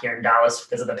back here in Dallas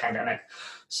because of the pandemic.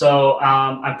 So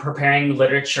I'm preparing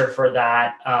literature for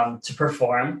that to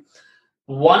perform.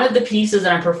 One of the pieces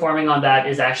that I'm performing on that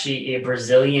is actually a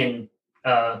Brazilian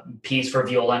piece for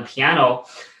viola and piano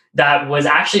that was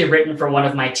actually written for one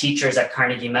of my teachers at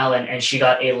Carnegie Mellon, and she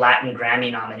got a Latin Grammy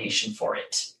nomination for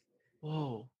it.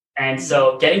 Whoa. And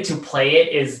so getting to play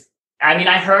it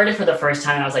I heard it for the first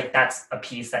time and I was like, that's a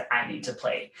piece that I need to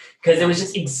play, because it was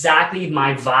just exactly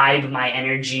my vibe, my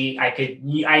energy.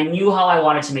 I knew how I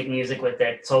wanted to make music with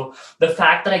it. So the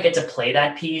fact that I get to play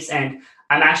that piece, and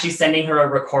I'm actually sending her a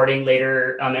recording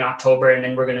later in October, and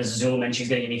then we're going to Zoom and she's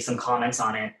going to give me some comments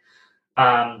on it.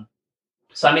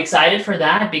 So I'm excited for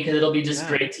that because it'll be just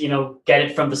great to, get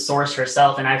it from the source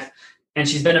herself. And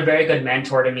she's been a very good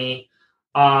mentor to me.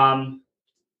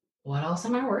 What else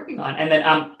am I working on? And then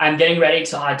I'm getting ready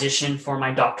to audition for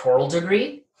my doctoral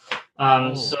degree.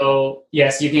 So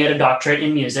yes, you can get a doctorate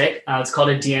in music. It's called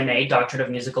a DMA, Doctorate of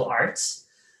Musical Arts.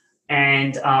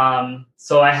 And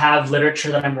so I have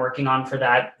literature that I'm working on for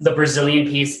that. The Brazilian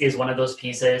piece is one of those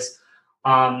pieces,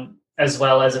 as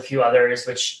well as a few others,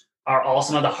 which are all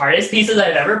some of the hardest pieces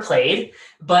I've ever played,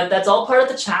 but that's all part of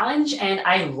the challenge. And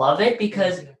I love it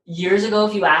because years ago,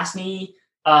 if you asked me,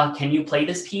 can you play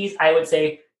this piece? I would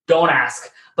say, don't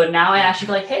ask. But now I actually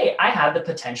feel like, hey, I have the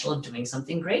potential of doing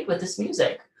something great with this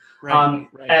music. Right.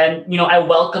 And, I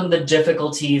welcome the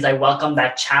difficulties. I welcome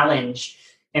that challenge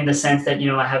in the sense that,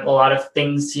 I have a lot of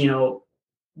things,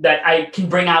 that I can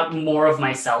bring out more of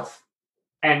myself.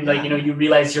 And you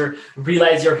realize your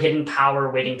hidden power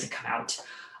waiting to come out.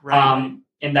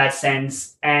 In that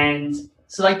sense. And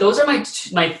so those are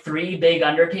my three big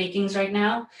undertakings right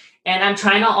now. And I'm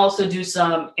trying to also do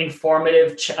some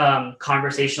informative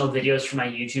conversational videos for my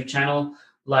YouTube channel.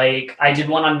 Like I did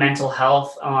one on mental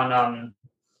health on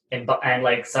and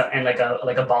like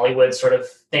a Bollywood sort of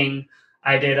thing.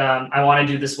 I did I want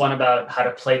to do this one about how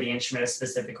to play the instrument a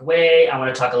specific way. I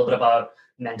want to talk a little bit about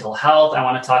mental health. I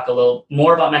want to talk a little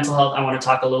more about mental health. I want to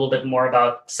talk a little bit more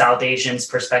about South Asians'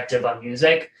 perspective on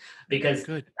music, because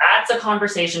that's a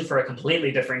conversation for a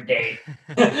completely different day.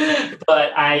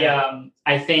 But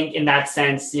I think in that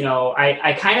sense,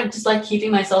 I kind of just like keeping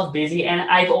myself busy, and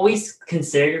I've always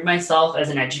considered myself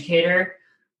as an educator,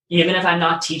 even if I'm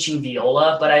not teaching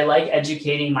viola, but I like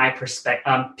educating my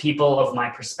people of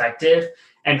my perspective,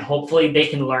 and hopefully they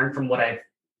can learn from what I've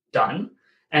done.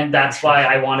 And that's why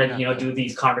I wanted, do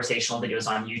these conversational videos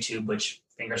on YouTube, which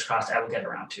fingers crossed I will get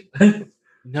around to.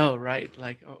 No, right.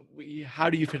 Like, how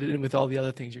do you fit it in with all the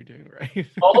other things you're doing, right?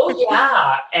 Oh,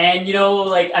 yeah. And,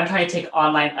 I'm trying to take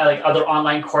other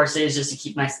online courses just to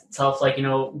keep myself,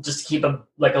 just to keep a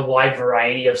wide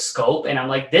variety of scope. And I'm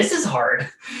like, this is hard.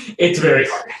 It's very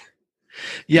hard.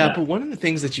 Yeah. But one of the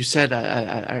things that you said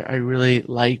I really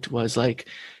liked was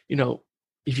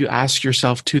if you ask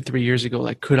yourself 2-3 years ago,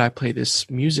 could I play this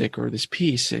music or this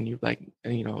piece? And you're like,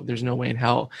 there's no way in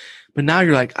hell. But now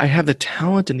you're like, I have the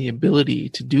talent and the ability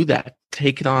to do that,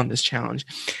 take it on this challenge.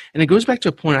 And it goes back to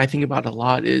a point I think about a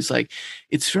lot is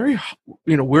it's very,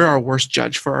 we're our worst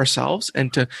judge for ourselves,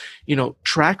 and to,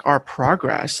 track our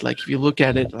progress. If you look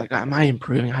at it, am I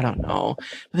improving? I don't know.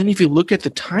 But then if you look at the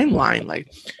timeline,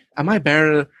 am I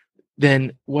better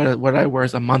than what I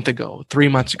was a month ago, 3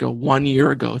 months ago, 1 year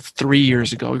ago, 3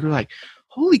 years ago? You're like,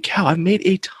 holy cow, I've made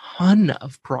a ton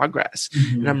of progress.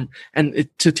 Mm-hmm.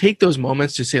 To take those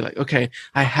moments to say okay,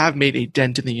 I have made a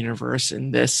dent in the universe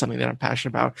in this, something that I'm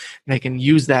passionate about, and I can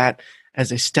use that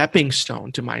as a stepping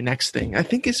stone to my next thing, I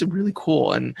think is really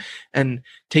cool. And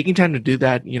taking time to do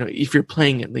that, if you're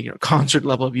playing at the concert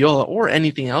level of viola or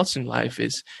anything else in life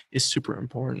is super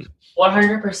important.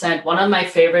 100%. One of my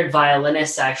favorite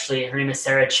violinists, actually, her name is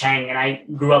Sarah Chang, and I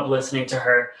grew up listening to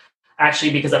her.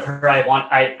 Actually, because of her,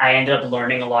 I ended up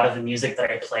learning a lot of the music that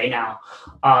I play now.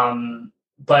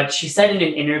 But she said in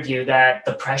an interview that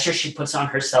the pressure she puts on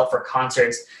herself for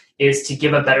concerts is to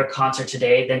give a better concert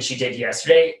today than she did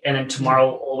yesterday, and then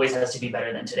tomorrow always has to be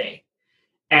better than today.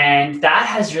 And that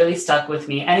has really stuck with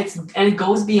me. And it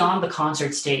goes beyond the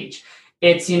concert stage.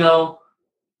 It's,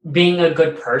 being a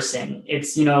good person.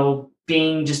 It's,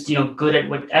 being just, good at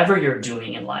whatever you're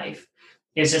doing in life.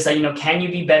 It's just like, can you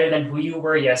be better than who you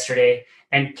were yesterday?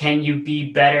 And can you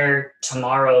be better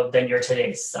tomorrow than your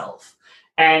today's self?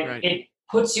 And It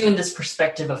puts you in this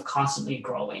perspective of constantly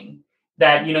growing,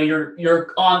 that,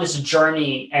 you're on this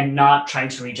journey and not trying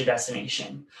to reach a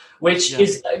destination, which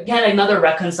is, again, another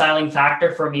reconciling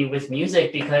factor for me with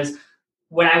music, because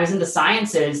when I was in the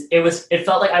sciences, it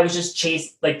felt like I was just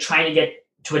trying to get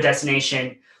to a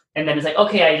destination. And then it's like,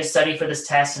 okay, I just study for this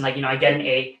test and I get an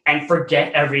A and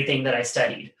forget everything that I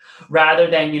studied, rather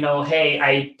than, hey,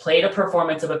 I played a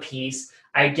performance of a piece.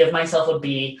 I give myself a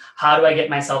B. How do I get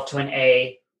myself to an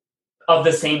A of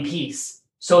the same piece?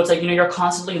 So it's like, you're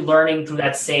constantly learning through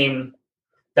that same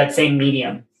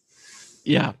medium.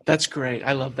 Yeah, that's great.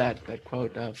 I love that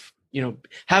quote of,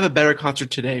 have a better concert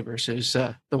today versus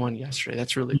the one yesterday.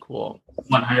 That's really cool.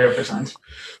 100%.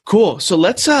 Cool. So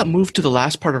let's move to the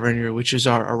last part of our interview, which is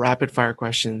our rapid fire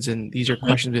questions. And these are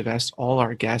questions we've asked all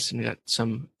our guests and got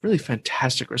some really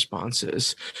fantastic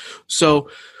responses. So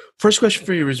first question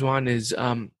for you, Rizwan,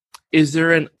 is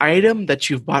there an item that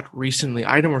you've bought recently,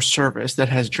 item or service, that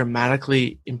has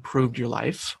dramatically improved your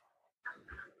life?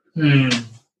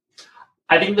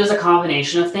 I think there's a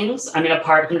combination of things. I mean,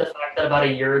 apart from the fact that about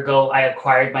a year ago, I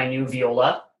acquired my new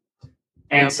viola.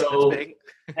 And so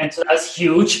that's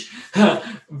huge,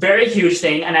 very huge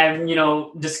thing. And I'm,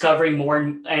 discovering more.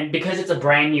 And because it's a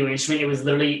brand new instrument, it was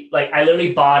literally I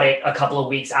literally bought it a couple of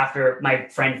weeks after my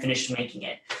friend finished making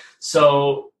it.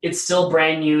 So it's still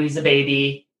brand new. He's a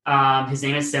baby. His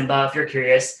name is Simba, if you're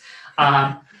curious.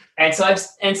 And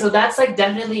so that's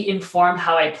definitely informed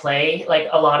how I play.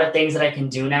 A lot of things that I can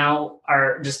do now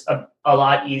are just a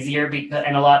lot easier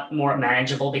and a lot more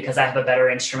manageable because I have a better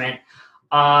instrument.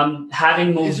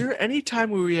 Is there any time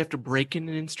where you have to break in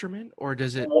an instrument, or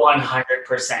does it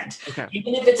 100%? Okay.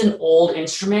 Even if it's an old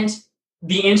instrument,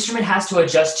 the instrument has to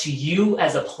adjust to you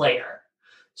as a player.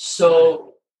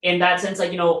 So in that sense, I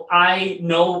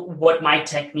know what my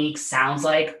technique sounds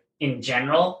like in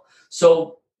general.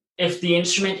 So if the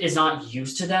instrument is not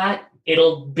used to that,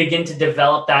 it'll begin to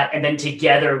develop that. And then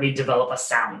together we develop a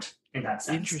sound in that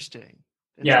sense. Interesting.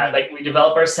 We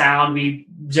develop our sound, we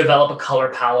develop a color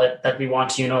palette that we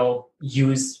want to,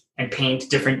 use and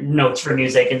paint different notes for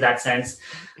music in that sense.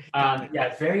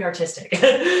 Very artistic.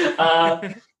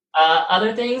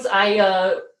 Other things,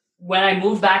 when I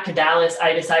moved back to Dallas,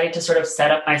 I decided to sort of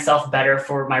set up myself better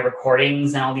for my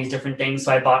recordings and all these different things.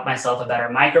 So I bought myself a better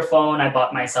microphone. I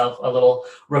bought myself a little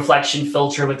reflection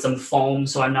filter with some foam.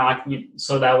 So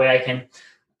so that way I can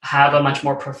have a much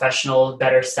more professional,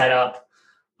 better setup.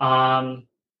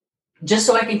 Just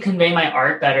so I can convey my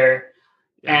art better.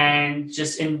 And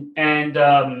that's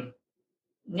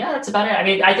about it. I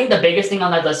mean, I think the biggest thing on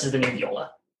that list is the new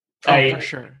viola. For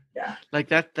sure. Yeah.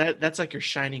 That's like your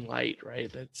shining light, right?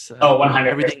 That's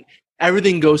 100%.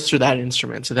 Everything goes through that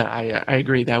instrument. So that I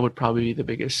agree. That would probably be the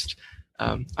biggest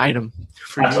item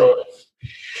for Absolutely.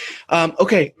 you.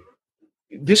 Okay.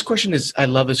 This question I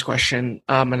love this question.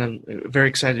 And I'm very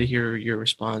excited to hear your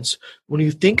response. When you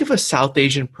think of a South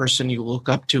Asian person you look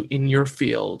up to in your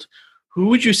field, who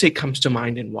would you say comes to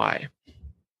mind and why?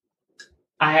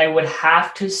 I would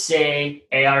have to say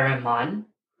A.R. Rahman.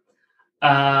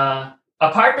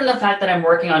 Apart from the fact that I'm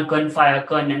working on Kun Faya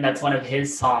Kun, and that's one of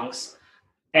his songs.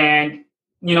 And,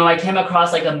 I came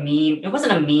across a meme. It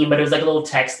wasn't a meme, but it was a little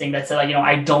text thing that said,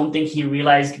 I don't think he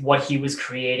realized what he was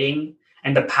creating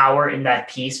and the power in that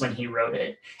piece when he wrote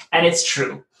it. And it's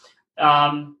true.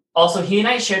 Also, he and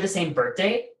I share the same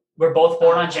birthday. We're both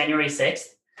born on January 6th.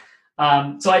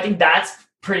 So I think that's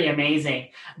pretty amazing.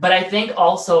 But I think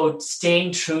also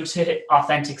staying true to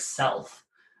authentic self.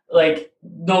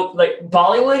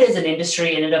 Bollywood is an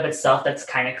industry in and of itself that's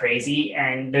kind of crazy.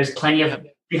 And there's plenty of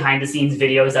behind the scenes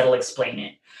videos that'll explain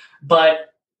it.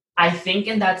 But I think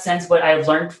in that sense, what I've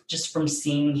learned just from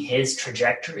seeing his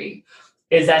trajectory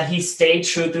is that he stayed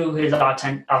true through his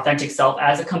authentic self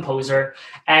as a composer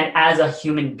and as a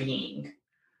human being.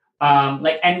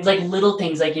 Little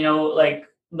things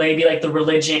maybe like the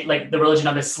religion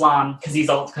of Islam, because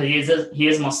he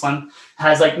is Muslim,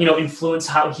 has like, influenced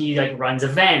how he like runs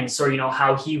events, or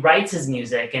how he writes his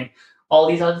music and all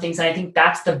these other things. And I think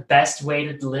that's the best way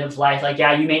to live life. Like,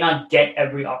 yeah, you may not get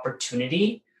every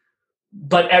opportunity,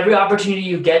 but every opportunity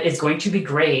you get is going to be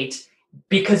great,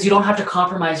 because you don't have to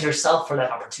compromise yourself for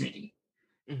that opportunity.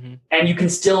 Mm-hmm. And you can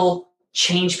still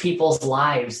change people's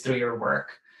lives through your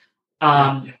work.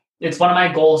 It's one of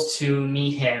my goals to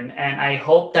meet him, and I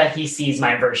hope that he sees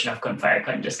my version of Kun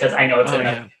Fayakun, just because I know it's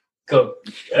gonna go.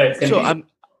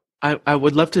 I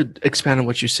would love to expand on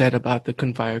what you said about the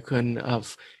Kun Fayakun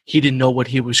of he didn't know what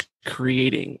he was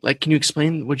creating. Like, can you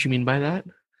explain what you mean by that?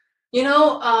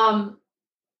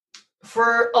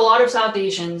 For a lot of South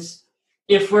Asians,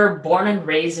 if we're born and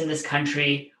raised in this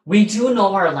country, we do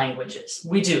know our languages.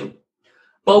 We do.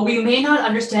 But we may not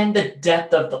understand the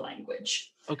depth of the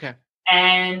language. Okay.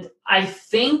 And I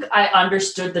think I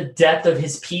understood the depth of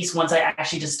his piece once I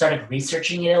actually just started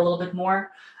researching it a little bit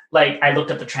more. Like, I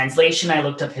looked up the translation, I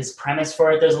looked up his premise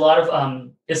for it. There's a lot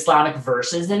of Islamic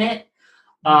verses in it.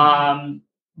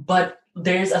 But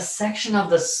there's a section of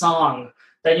the song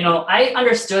that, I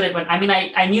understood it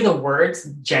I knew the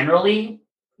words generally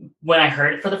when I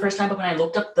heard it for the first time, but when I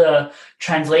looked up the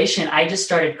translation, I just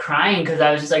started crying, because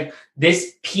I was just like,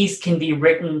 this piece can be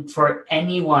written for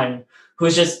anyone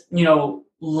who's just,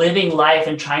 living life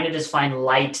and trying to just find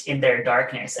light in their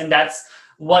darkness. And that's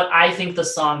what I think the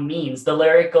song means. The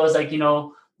lyric goes like,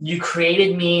 you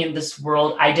created me in this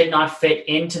world. I did not fit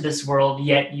into this world,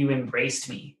 yet you embraced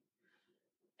me.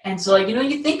 And so, like,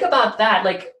 you think about that,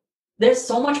 like, there's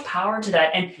so much power to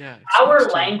that. And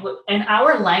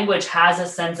our language has a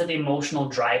sense of emotional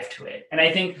drive to it. And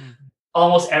I think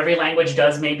almost every language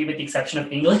does, maybe with the exception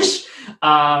of English.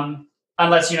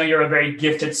 Unless, you're a very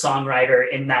gifted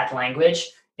songwriter in that language,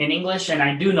 in English, and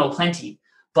I do know plenty.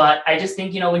 But I just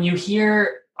think, when you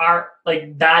hear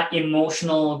that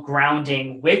emotional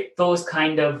grounding with those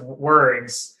kind of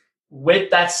words,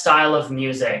 with that style of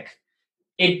music,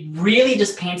 it really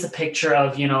just paints a picture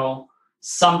of,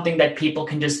 something that people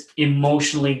can just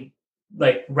emotionally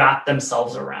like wrap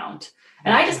themselves around.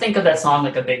 And I just think of that song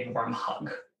like a big warm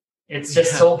hug. It's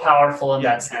just so powerful in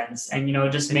that sense. And,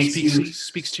 it just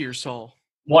speaks to your soul.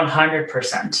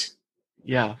 100%.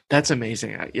 Yeah, that's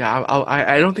amazing.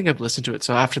 I don't think I've listened to it.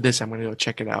 So after this, I'm going to go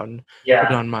check it out and put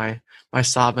it on my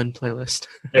Savan playlist.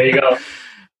 There you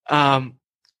go.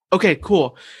 Okay,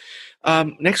 cool.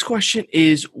 Next question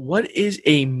is, what is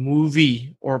a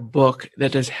movie or book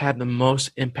that has had the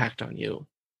most impact on you?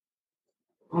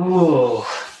 Ooh.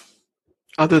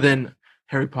 Other than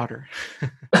Harry Potter.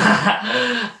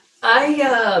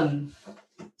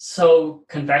 So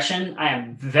confession, I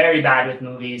am very bad with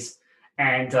movies,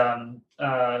 and I'm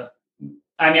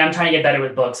trying to get better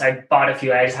with books. I bought a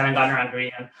few, I just haven't gotten around to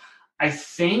reading them. I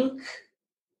think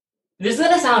this is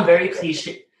going to sound very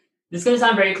cliche.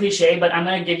 But I'm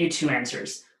going to give you two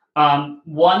answers.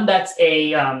 One that's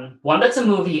a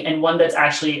movie, and one that's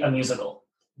actually a musical,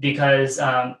 because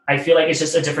I feel like it's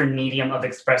just a different medium of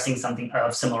expressing something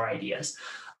of similar ideas.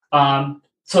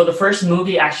 So the first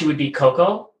movie actually would be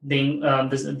Coco,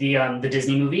 the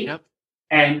Disney movie. Yep.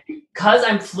 And because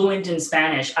I'm fluent in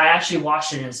Spanish, I actually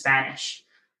watched it in Spanish.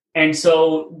 And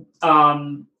so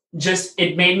just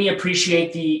it made me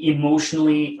appreciate the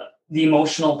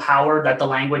emotional power that the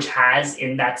language has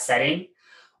in that setting,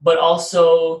 but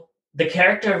also the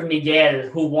character of Miguel,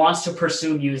 who wants to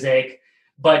pursue music,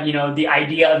 but, the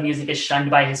idea of music is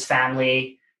shunned by his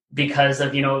family because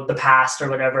of, the past or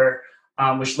whatever,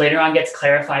 which later on gets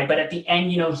clarified. But at the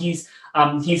end, he's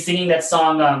singing that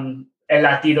song, El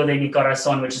Latido de Mi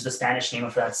Corazón, which is the Spanish name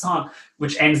of that song,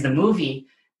 which ends the movie.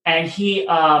 And he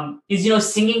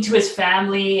is, singing to his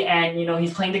family, and,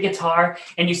 he's playing the guitar,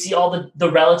 and you see all the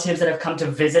relatives that have come to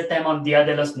visit them on Dia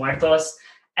de los Muertos.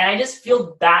 And I just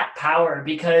feel that power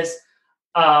because,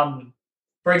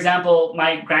 for example,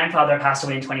 my grandfather passed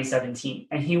away in 2017,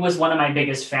 and he was one of my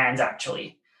biggest fans,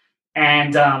 actually.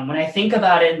 And when I think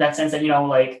about it in that sense that,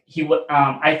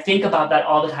 I think about that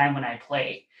all the time when I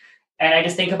play. And I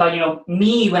just think about,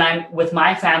 me when I'm with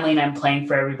my family and I'm playing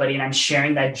for everybody and I'm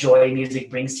sharing that joy music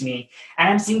brings to me. And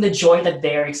I'm seeing the joy that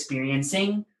they're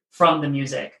experiencing from the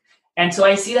music. And so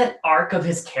I see that arc of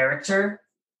his character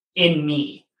in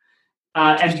me.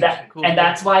 And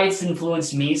that's why it's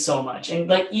influenced me so much. And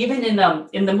like, even in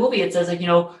the movie, it says like,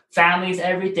 family's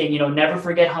everything, never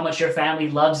forget how much your family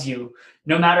loves you,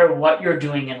 no matter what you're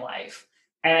doing in life.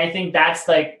 And I think that's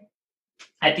like,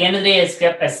 at the end of the day,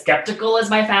 as skeptical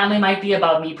as my family might be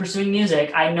about me pursuing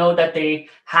music, I know that they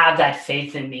have that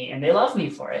faith in me and they love me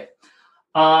for it.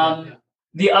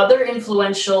 The other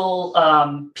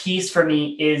influential piece for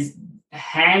me is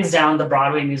hands down the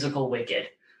Broadway musical Wicked.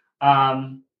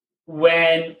 Um,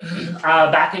 when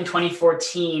back in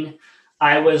 2014,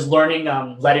 I was learning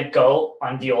 "Let It Go"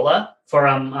 on viola for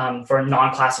a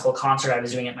non-classical concert I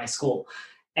was doing at my school,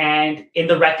 and in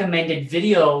the recommended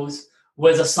videos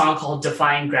was a song called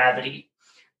 "Defying Gravity,"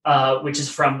 which is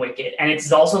from Wicked, and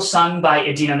it's also sung by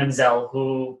Idina Menzel,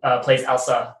 who plays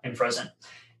Elsa in Frozen.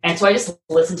 And so I just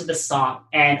listened to this song,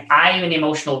 and I am an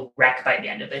emotional wreck by the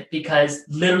end of it because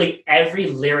literally every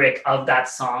lyric of that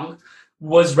song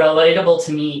was relatable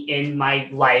to me in my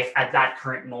life at that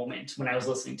current moment when I was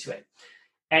listening to it.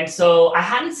 And so I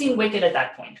hadn't seen Wicked at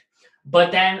that point,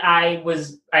 but then I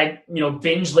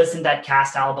binge listened that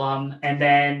cast album, and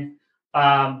then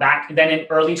back then in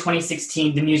early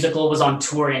 2016, the musical was on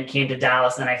tour and came to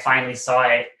Dallas, and I finally saw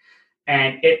it,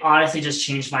 and it honestly just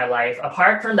changed my life.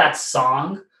 Apart from that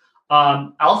song,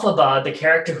 Elphaba, the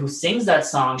character who sings that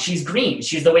song, she's green.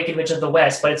 She's the Wicked Witch of the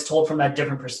West, but it's told from that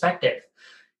different perspective.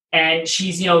 And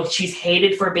she's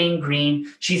hated for being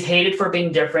green. She's hated for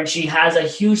being different. She has a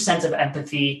huge sense of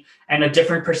empathy and a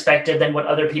different perspective than what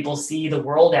other people see the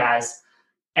world as.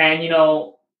 And,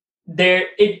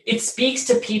 it speaks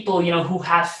to people, who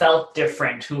have felt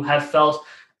different, who have felt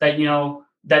that,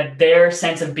 that their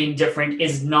sense of being different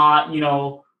is not,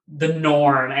 the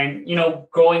norm. And,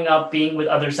 growing up being with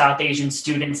other South Asian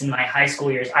students in my high school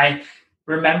years, I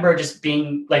remember just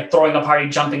being like throwing a party,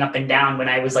 jumping up and down when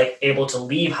I was like able to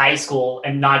leave high school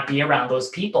and not be around those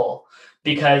people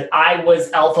because I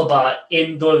was Elphaba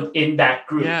in that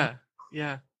group. Yeah.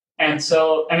 Yeah. And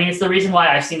so, I mean, it's the reason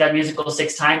why I've seen that musical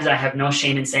 6 times, and I have no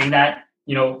shame in saying that,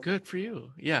 Good for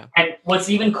you. Yeah. And what's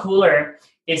even cooler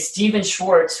is Steven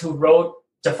Schwartz, who wrote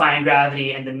Defying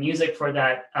Gravity and the music for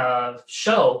that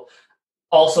show,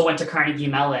 also went to Carnegie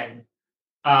Mellon,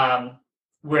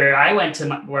 where I went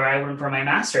for my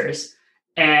master's.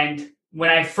 And when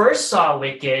I first saw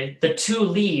Wicked, the 2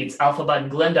 leads, Elphaba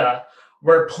and Glinda,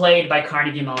 were played by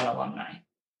Carnegie Mellon alumni.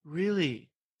 Really?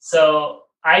 So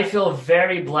I feel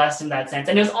very blessed in that sense.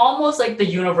 And it was almost like the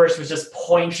universe was just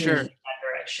pointing me in that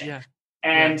direction. Yeah.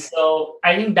 And so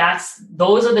I think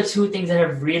those are the 2 things that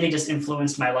have really just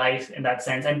influenced my life in that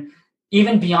sense. And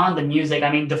even beyond the music,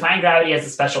 I mean, Defying Gravity has a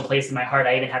special place in my heart.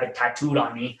 I even have it tattooed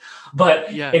on me.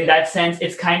 But in that sense,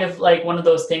 it's kind of like one of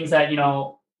those things that,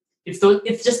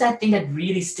 it's just that thing that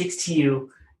really sticks to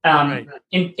you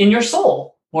in your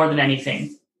soul more than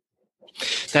anything.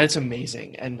 That's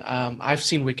amazing. And I've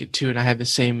seen Wicked too, and I had the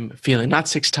same feeling, not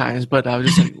 6 times, but I was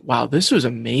just like, wow, this was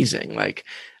amazing. Like,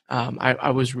 I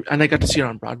got to see it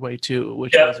on Broadway too,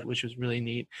 which was really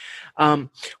neat. One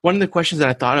of the questions that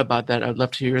I thought about that I'd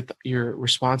love to hear your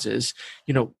responses,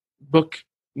 book,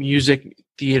 music,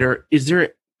 theater, is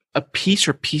there a piece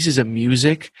or pieces of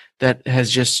music that has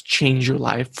just changed your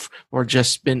life or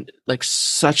just been like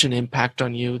such an impact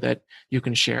on you that you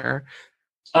can share?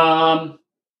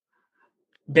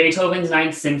 Beethoven's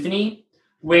Ninth Symphony,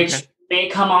 which may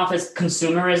come off as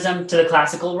consumerism to the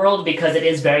classical world because it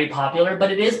is very popular,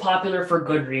 but it is popular for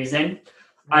good reason.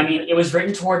 I mean, it was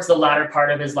written towards the latter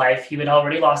part of his life. He had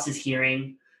already lost his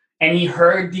hearing, and he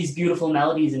heard these beautiful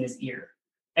melodies in his ear.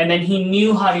 And then he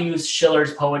knew how to use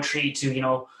Schiller's poetry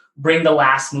to, bring the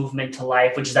last movement to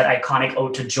life, which is that iconic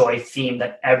Ode to Joy theme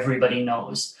that everybody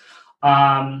knows.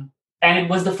 And it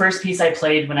was the first piece I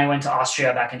played when I went to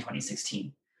Austria back in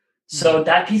 2016. So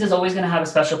that piece is always going to have a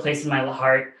special place in my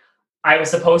heart. I was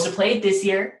supposed to play it this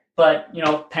year, but,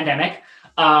 pandemic.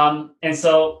 And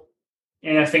so,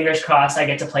 fingers crossed, I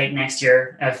get to play it next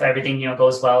year if everything,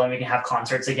 goes well and we can have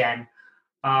concerts again.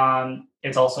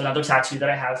 It's also another tattoo that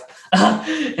I have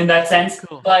in that sense.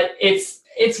 Cool. But it's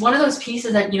one of those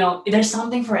pieces that, there's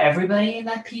something for everybody in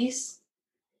that piece.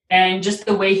 And just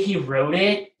the way he wrote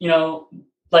it,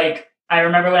 like, I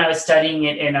remember when I was studying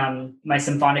it in my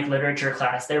symphonic literature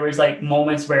class, there was like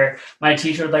moments where my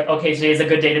teacher was like, okay, today is a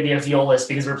good day to be a violist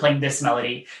because we're playing this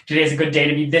melody. Today is a good day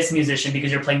to be this musician because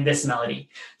you're playing this melody.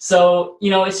 So,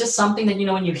 it's just something that,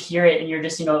 when you hear it and you're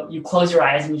just, you close your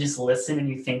eyes and you just listen and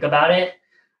you think about it.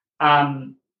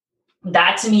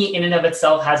 That to me in and of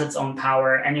itself has its own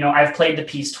power. And, I've played the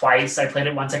piece twice. I played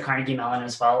it once at Carnegie Mellon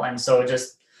as well. And so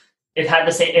it had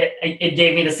the same. It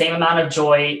gave me the same amount of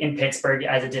joy in Pittsburgh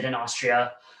as it did in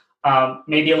Austria.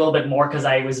 Maybe a little bit more because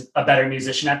I was a better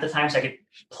musician at the time, so I could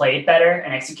play it better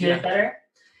and execute it better.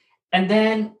 And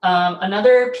then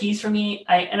another piece for me,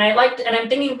 I'm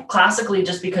thinking classically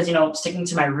just because sticking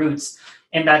to my roots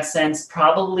in that sense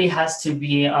probably has to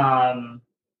be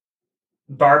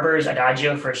Barber's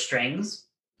Adagio for strings,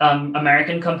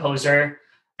 American composer,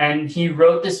 and he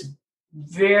wrote this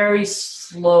very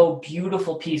slow,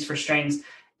 beautiful piece for strings.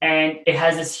 And it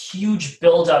has this huge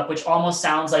buildup, which almost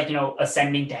sounds like,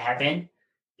 ascending to heaven.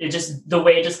 It just, the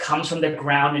way it just comes from the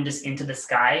ground and just into the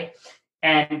sky.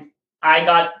 And I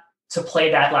got to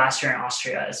play that last year in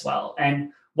Austria as well.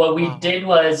 And what we did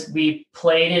was we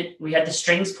played it, we had the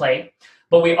strings play,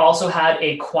 but we also had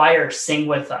a choir sing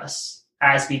with us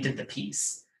as we did the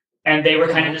piece. And they were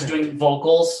kind of just doing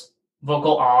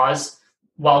vocal ahs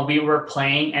while we were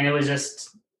playing. And it was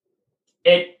just,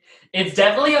 it's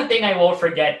definitely a thing I won't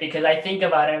forget, because I think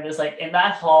about it, I'm just like in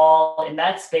that hall, in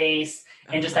that space,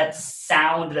 and just that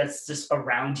sound that's just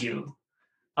around you.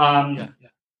 I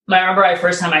remember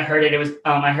first time I heard it,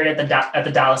 I heard it at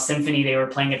the Dallas Symphony. They were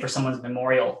playing it for someone's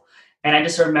memorial, and I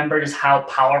just remember just how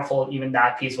powerful even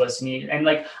that piece was to me. And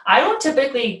like, I don't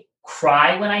typically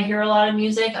cry when I hear a lot of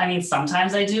music. I mean,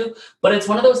 sometimes I do, but it's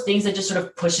one of those things that just sort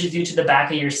of pushes you to the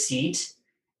back of your seat,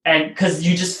 and because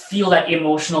you just feel that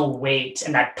emotional weight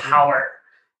and that power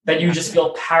that you just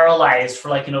feel paralyzed for,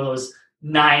 like, those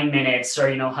 9 minutes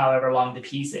or however long the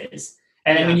piece is.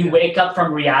 And then when you wake up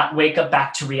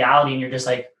back to reality, and you're just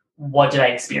like, what did I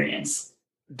experience?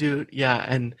 Dude, yeah.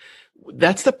 And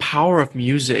that's the power of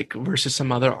music versus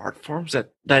some other art forms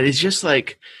that is just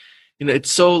like,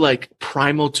 it's so like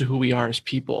primal to who we are as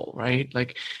people, right?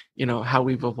 Like, how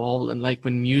we've evolved. And like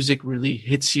when music really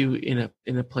hits you in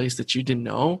a place that you didn't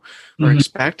know or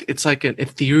expect, it's like an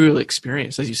ethereal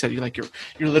experience. As you said, you're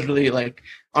literally like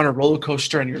on a roller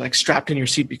coaster, and you're like strapped in your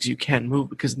seat because you can't move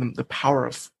because of the power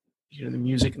of the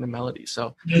music and the melody.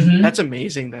 So that's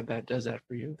amazing that does that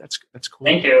for you. That's cool.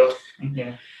 Thank you.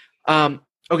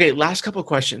 Okay, last couple of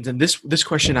questions, and this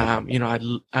question,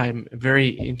 I'm very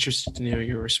interested to know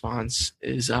your response.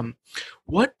 Is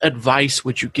what advice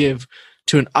would you give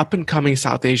to an up and coming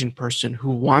South Asian person who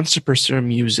wants to pursue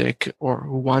music or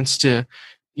who wants to,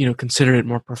 consider it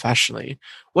more professionally?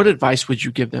 What advice would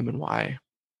you give them, and why?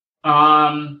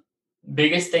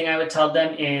 Biggest thing I would tell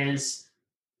them is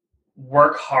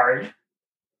work hard.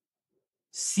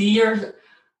 The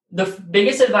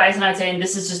biggest advice, and I'd say, and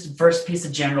this is just first piece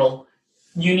of general,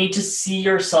 you need to see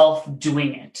yourself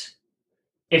doing it.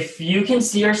 If you can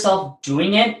see yourself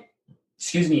doing it,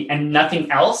 and nothing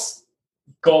else,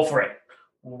 go for it.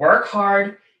 Work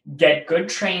hard, get good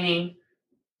training,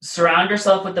 surround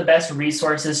yourself with the best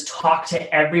resources, talk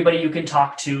to everybody you can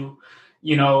talk to,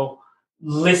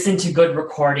 listen to good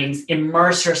recordings,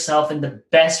 immerse yourself in the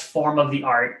best form of the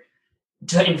art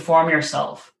to inform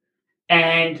yourself.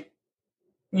 And,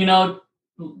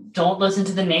 don't listen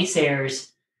to the naysayers.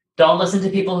 Don't listen to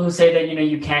people who say that,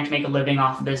 you can't make a living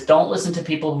off of this. Don't listen to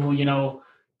people who,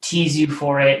 tease you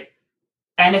for it.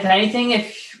 And if anything,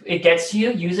 if it gets to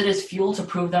you, use it as fuel to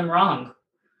prove them wrong.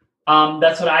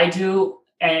 That's what I do.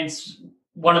 And it's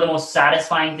one of the most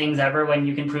satisfying things ever when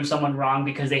you can prove someone wrong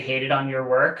because they hated on your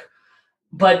work.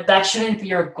 But that shouldn't be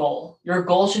your goal. Your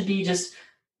goal should be just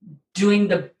doing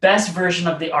the best version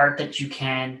of the art that you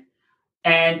can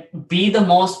and be the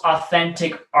most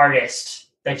authentic artist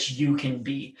that you can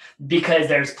be, because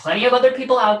there's plenty of other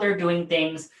people out there doing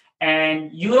things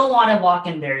and you don't want to walk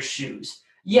in their shoes.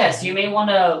 Yes, you may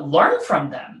want to learn from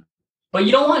them, but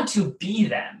you don't want to be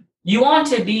them. You want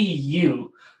to be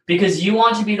you, because you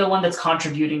want to be the one that's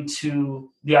contributing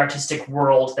to the artistic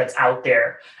world that's out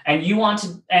there. And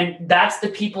and that's the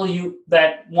people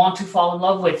that want to fall in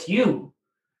love with you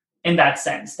in that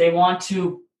sense. They want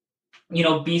to,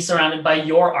 be surrounded by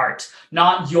your art,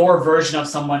 not your version of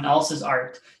someone else's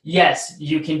art. Yes,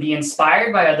 you can be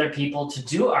inspired by other people to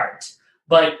do art,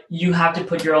 but you have to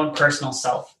put your own personal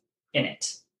self in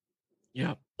it.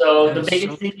 Yeah. So the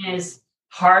biggest thing is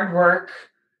hard work,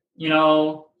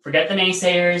 forget the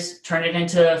naysayers, turn it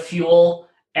into fuel,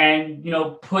 and,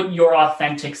 put your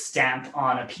authentic stamp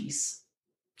on a piece.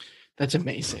 That's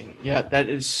amazing. Yeah, that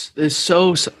is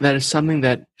something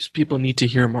that people need to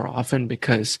hear more often,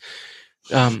 because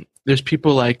there's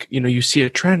people like, you see a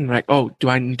trend like, oh, do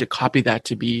I need to copy that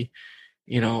to be,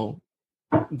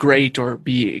 great or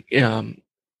be,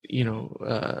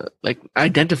 like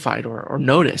identified or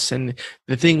noticed. And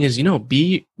the thing is,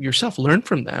 be yourself, learn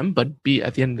from them, but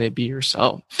at the end of the day, be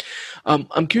yourself.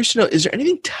 I'm curious to know, is there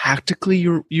anything tactically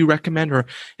you recommend, or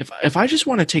if I just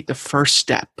want to take the first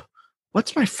step,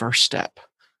 what's my first step?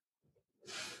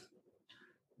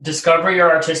 Discover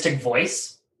your artistic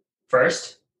voice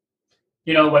first.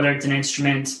 Whether it's an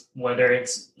instrument, whether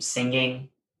it's singing.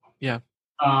 Yeah.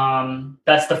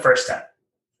 That's the first step.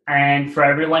 And for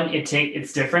everyone, it's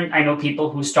different. I know people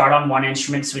who start on one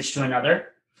instrument, switch to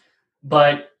another.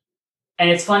 And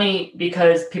it's funny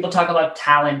because people talk about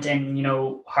talent and,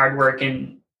 hard work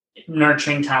and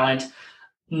nurturing talent.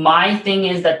 my thing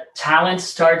is that talent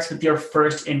starts with your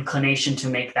first inclination to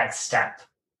make that step.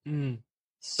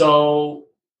 So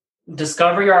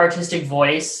discover your artistic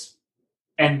voice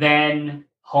and then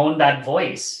hone that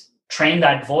voice, train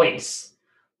that voice,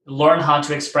 learn how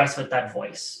to express with that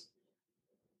voice.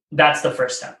 That's the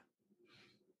first step.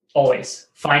 Always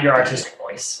find your artistic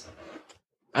voice.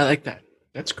 I like that.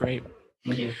 That's great.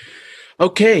 Thank you.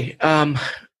 Okay.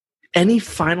 Any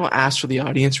final asks for the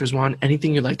audience, Rizwan?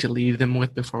 Anything you'd like to leave them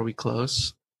with before we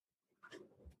close?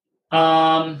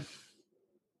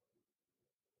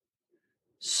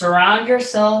 Surround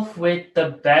yourself with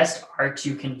the best art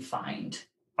you can find.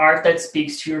 Art that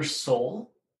speaks to your soul.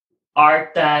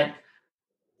 Art that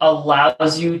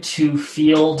allows you to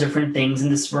feel different things in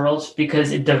this world,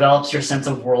 because it develops your sense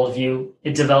of worldview.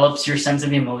 It develops your sense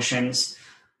of emotions.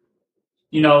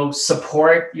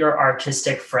 Support your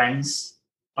artistic friends.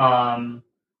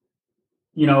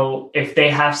 If they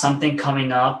have something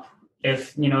coming up,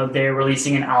 if, they're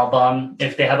releasing an album,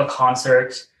 if they have a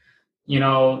concert,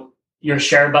 your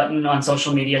share button on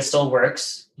social media still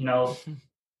works,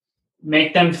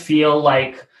 make them feel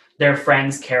like their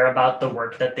friends care about the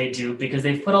work that they do, because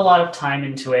they've put a lot of time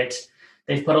into it.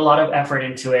 They've put a lot of effort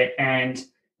into it. And,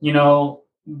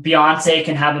 Beyonce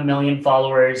can have 1 million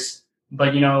followers,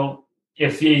 but,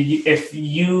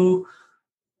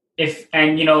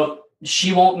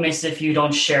 she won't miss if you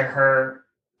don't share her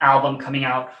album coming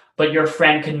out, but your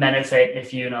friend could benefit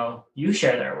if, you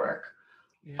share their work.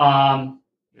 Yeah.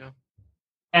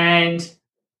 And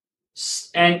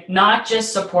not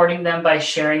just supporting them by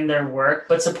sharing their work,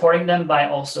 but supporting them by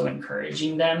also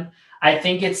encouraging them. I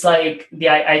think it's like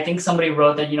I think somebody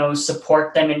wrote that,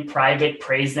 support them in private,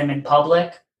 praise them in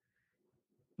public.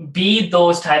 Be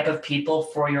those type of people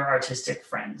for your artistic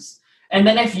friends. And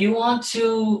then if you want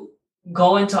to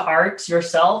go into art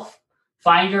yourself,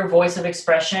 find your voice of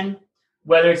expression,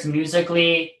 whether it's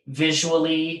musically,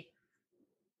 visually,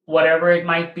 whatever it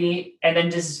might be, and then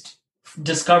just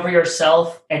discover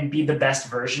yourself and be the best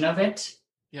version of it.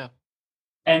 Yeah.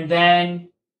 And then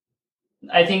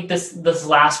I think this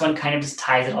last one kind of just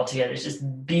ties it all together. It's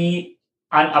just be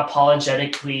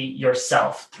unapologetically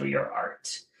yourself through your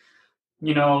art.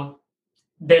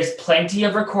 There's plenty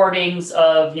of recordings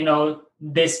of,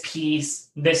 this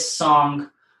piece, this song,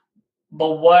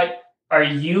 but what are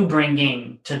you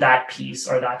bringing to that piece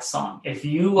or that song? If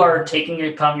you are taking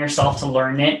it upon yourself to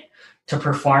learn it, to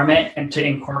perform it, and to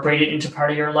incorporate it into part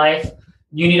of your life,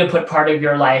 you need to put part of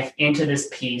your life into this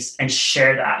piece and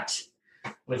share that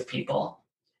with people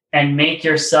and make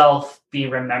yourself be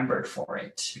remembered for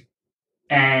it.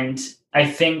 And I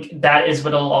think that is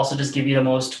what will also just give you the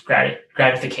most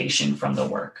gratification from the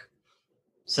work.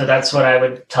 So that's what I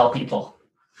would tell people.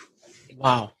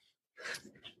 Wow.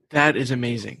 That is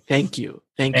amazing. Thank you.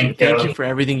 Thank you for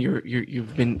everything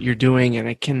you're doing. And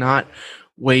I cannot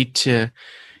wait to,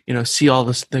 see all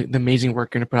this, the amazing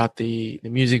work you're going to put out, the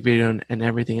music video and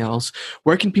everything else.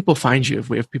 Where can people find you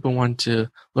if people want to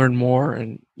learn more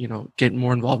and, get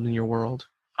more involved in your world?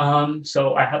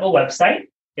 So I have a website.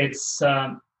 It's,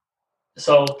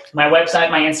 so my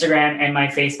website, my Instagram, and my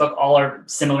Facebook all are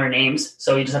similar names.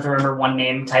 So you just have to remember one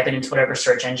name, type it into whatever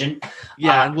search engine.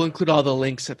 Yeah, and we'll include all the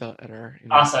links at our.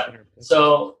 Awesome.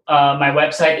 So my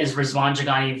website is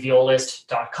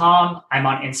rizwanjaganiviolist.com. I'm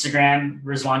on Instagram,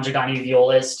 Rizwan Jagani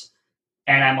Violist,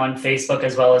 and I'm on Facebook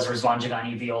as well as Rizwan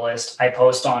Jagani Violist. I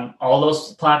post on all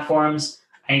those platforms.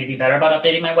 I need to be better about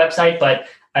updating my website, but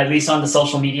at least on the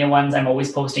social media ones, I'm always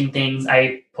posting things.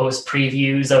 I post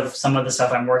previews of some of the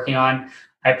stuff I'm working on.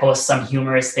 I post some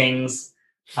humorous things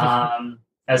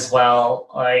as well,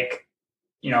 like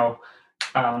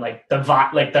like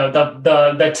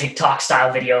the TikTok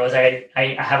style videos. I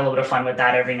have a little bit of fun with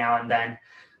that every now and then.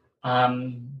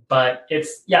 But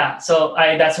it's so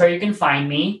that's where you can find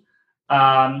me.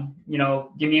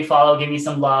 Give me a follow, give me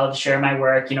some love, share my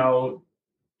work.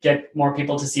 Get more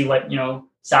people to see what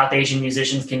South Asian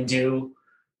musicians can do,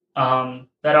 that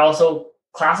are also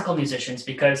classical musicians,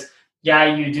 because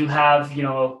you do have,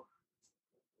 you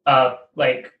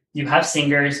have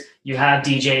singers, you have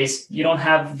DJs, you don't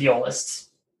have violists.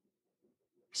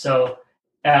 So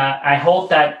I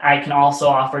hope that I can also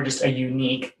offer just a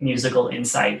unique musical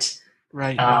insight,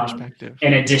 right? Perspective.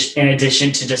 In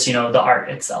addition to just, the art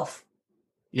itself.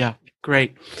 Yeah.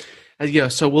 Great.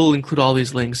 So we'll include all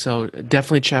these links. So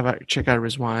definitely check out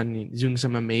Rizwan. He's doing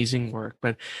some amazing work.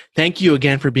 But thank you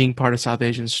again for being part of South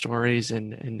Asian Stories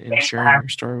and sharing your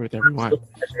story with everyone.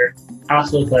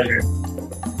 Absolute pleasure.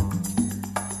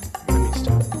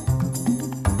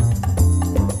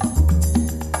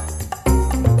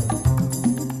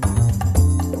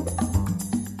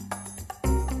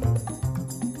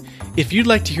 If you'd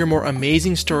like to hear more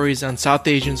amazing stories on South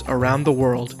Asians around the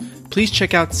world, please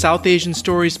check out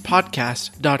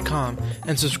SouthAsianStoriesPodcast.com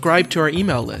and subscribe to our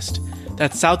email list.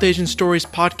 That's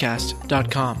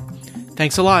SouthAsianStoriesPodcast.com.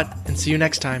 Thanks a lot, and see you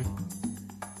next time.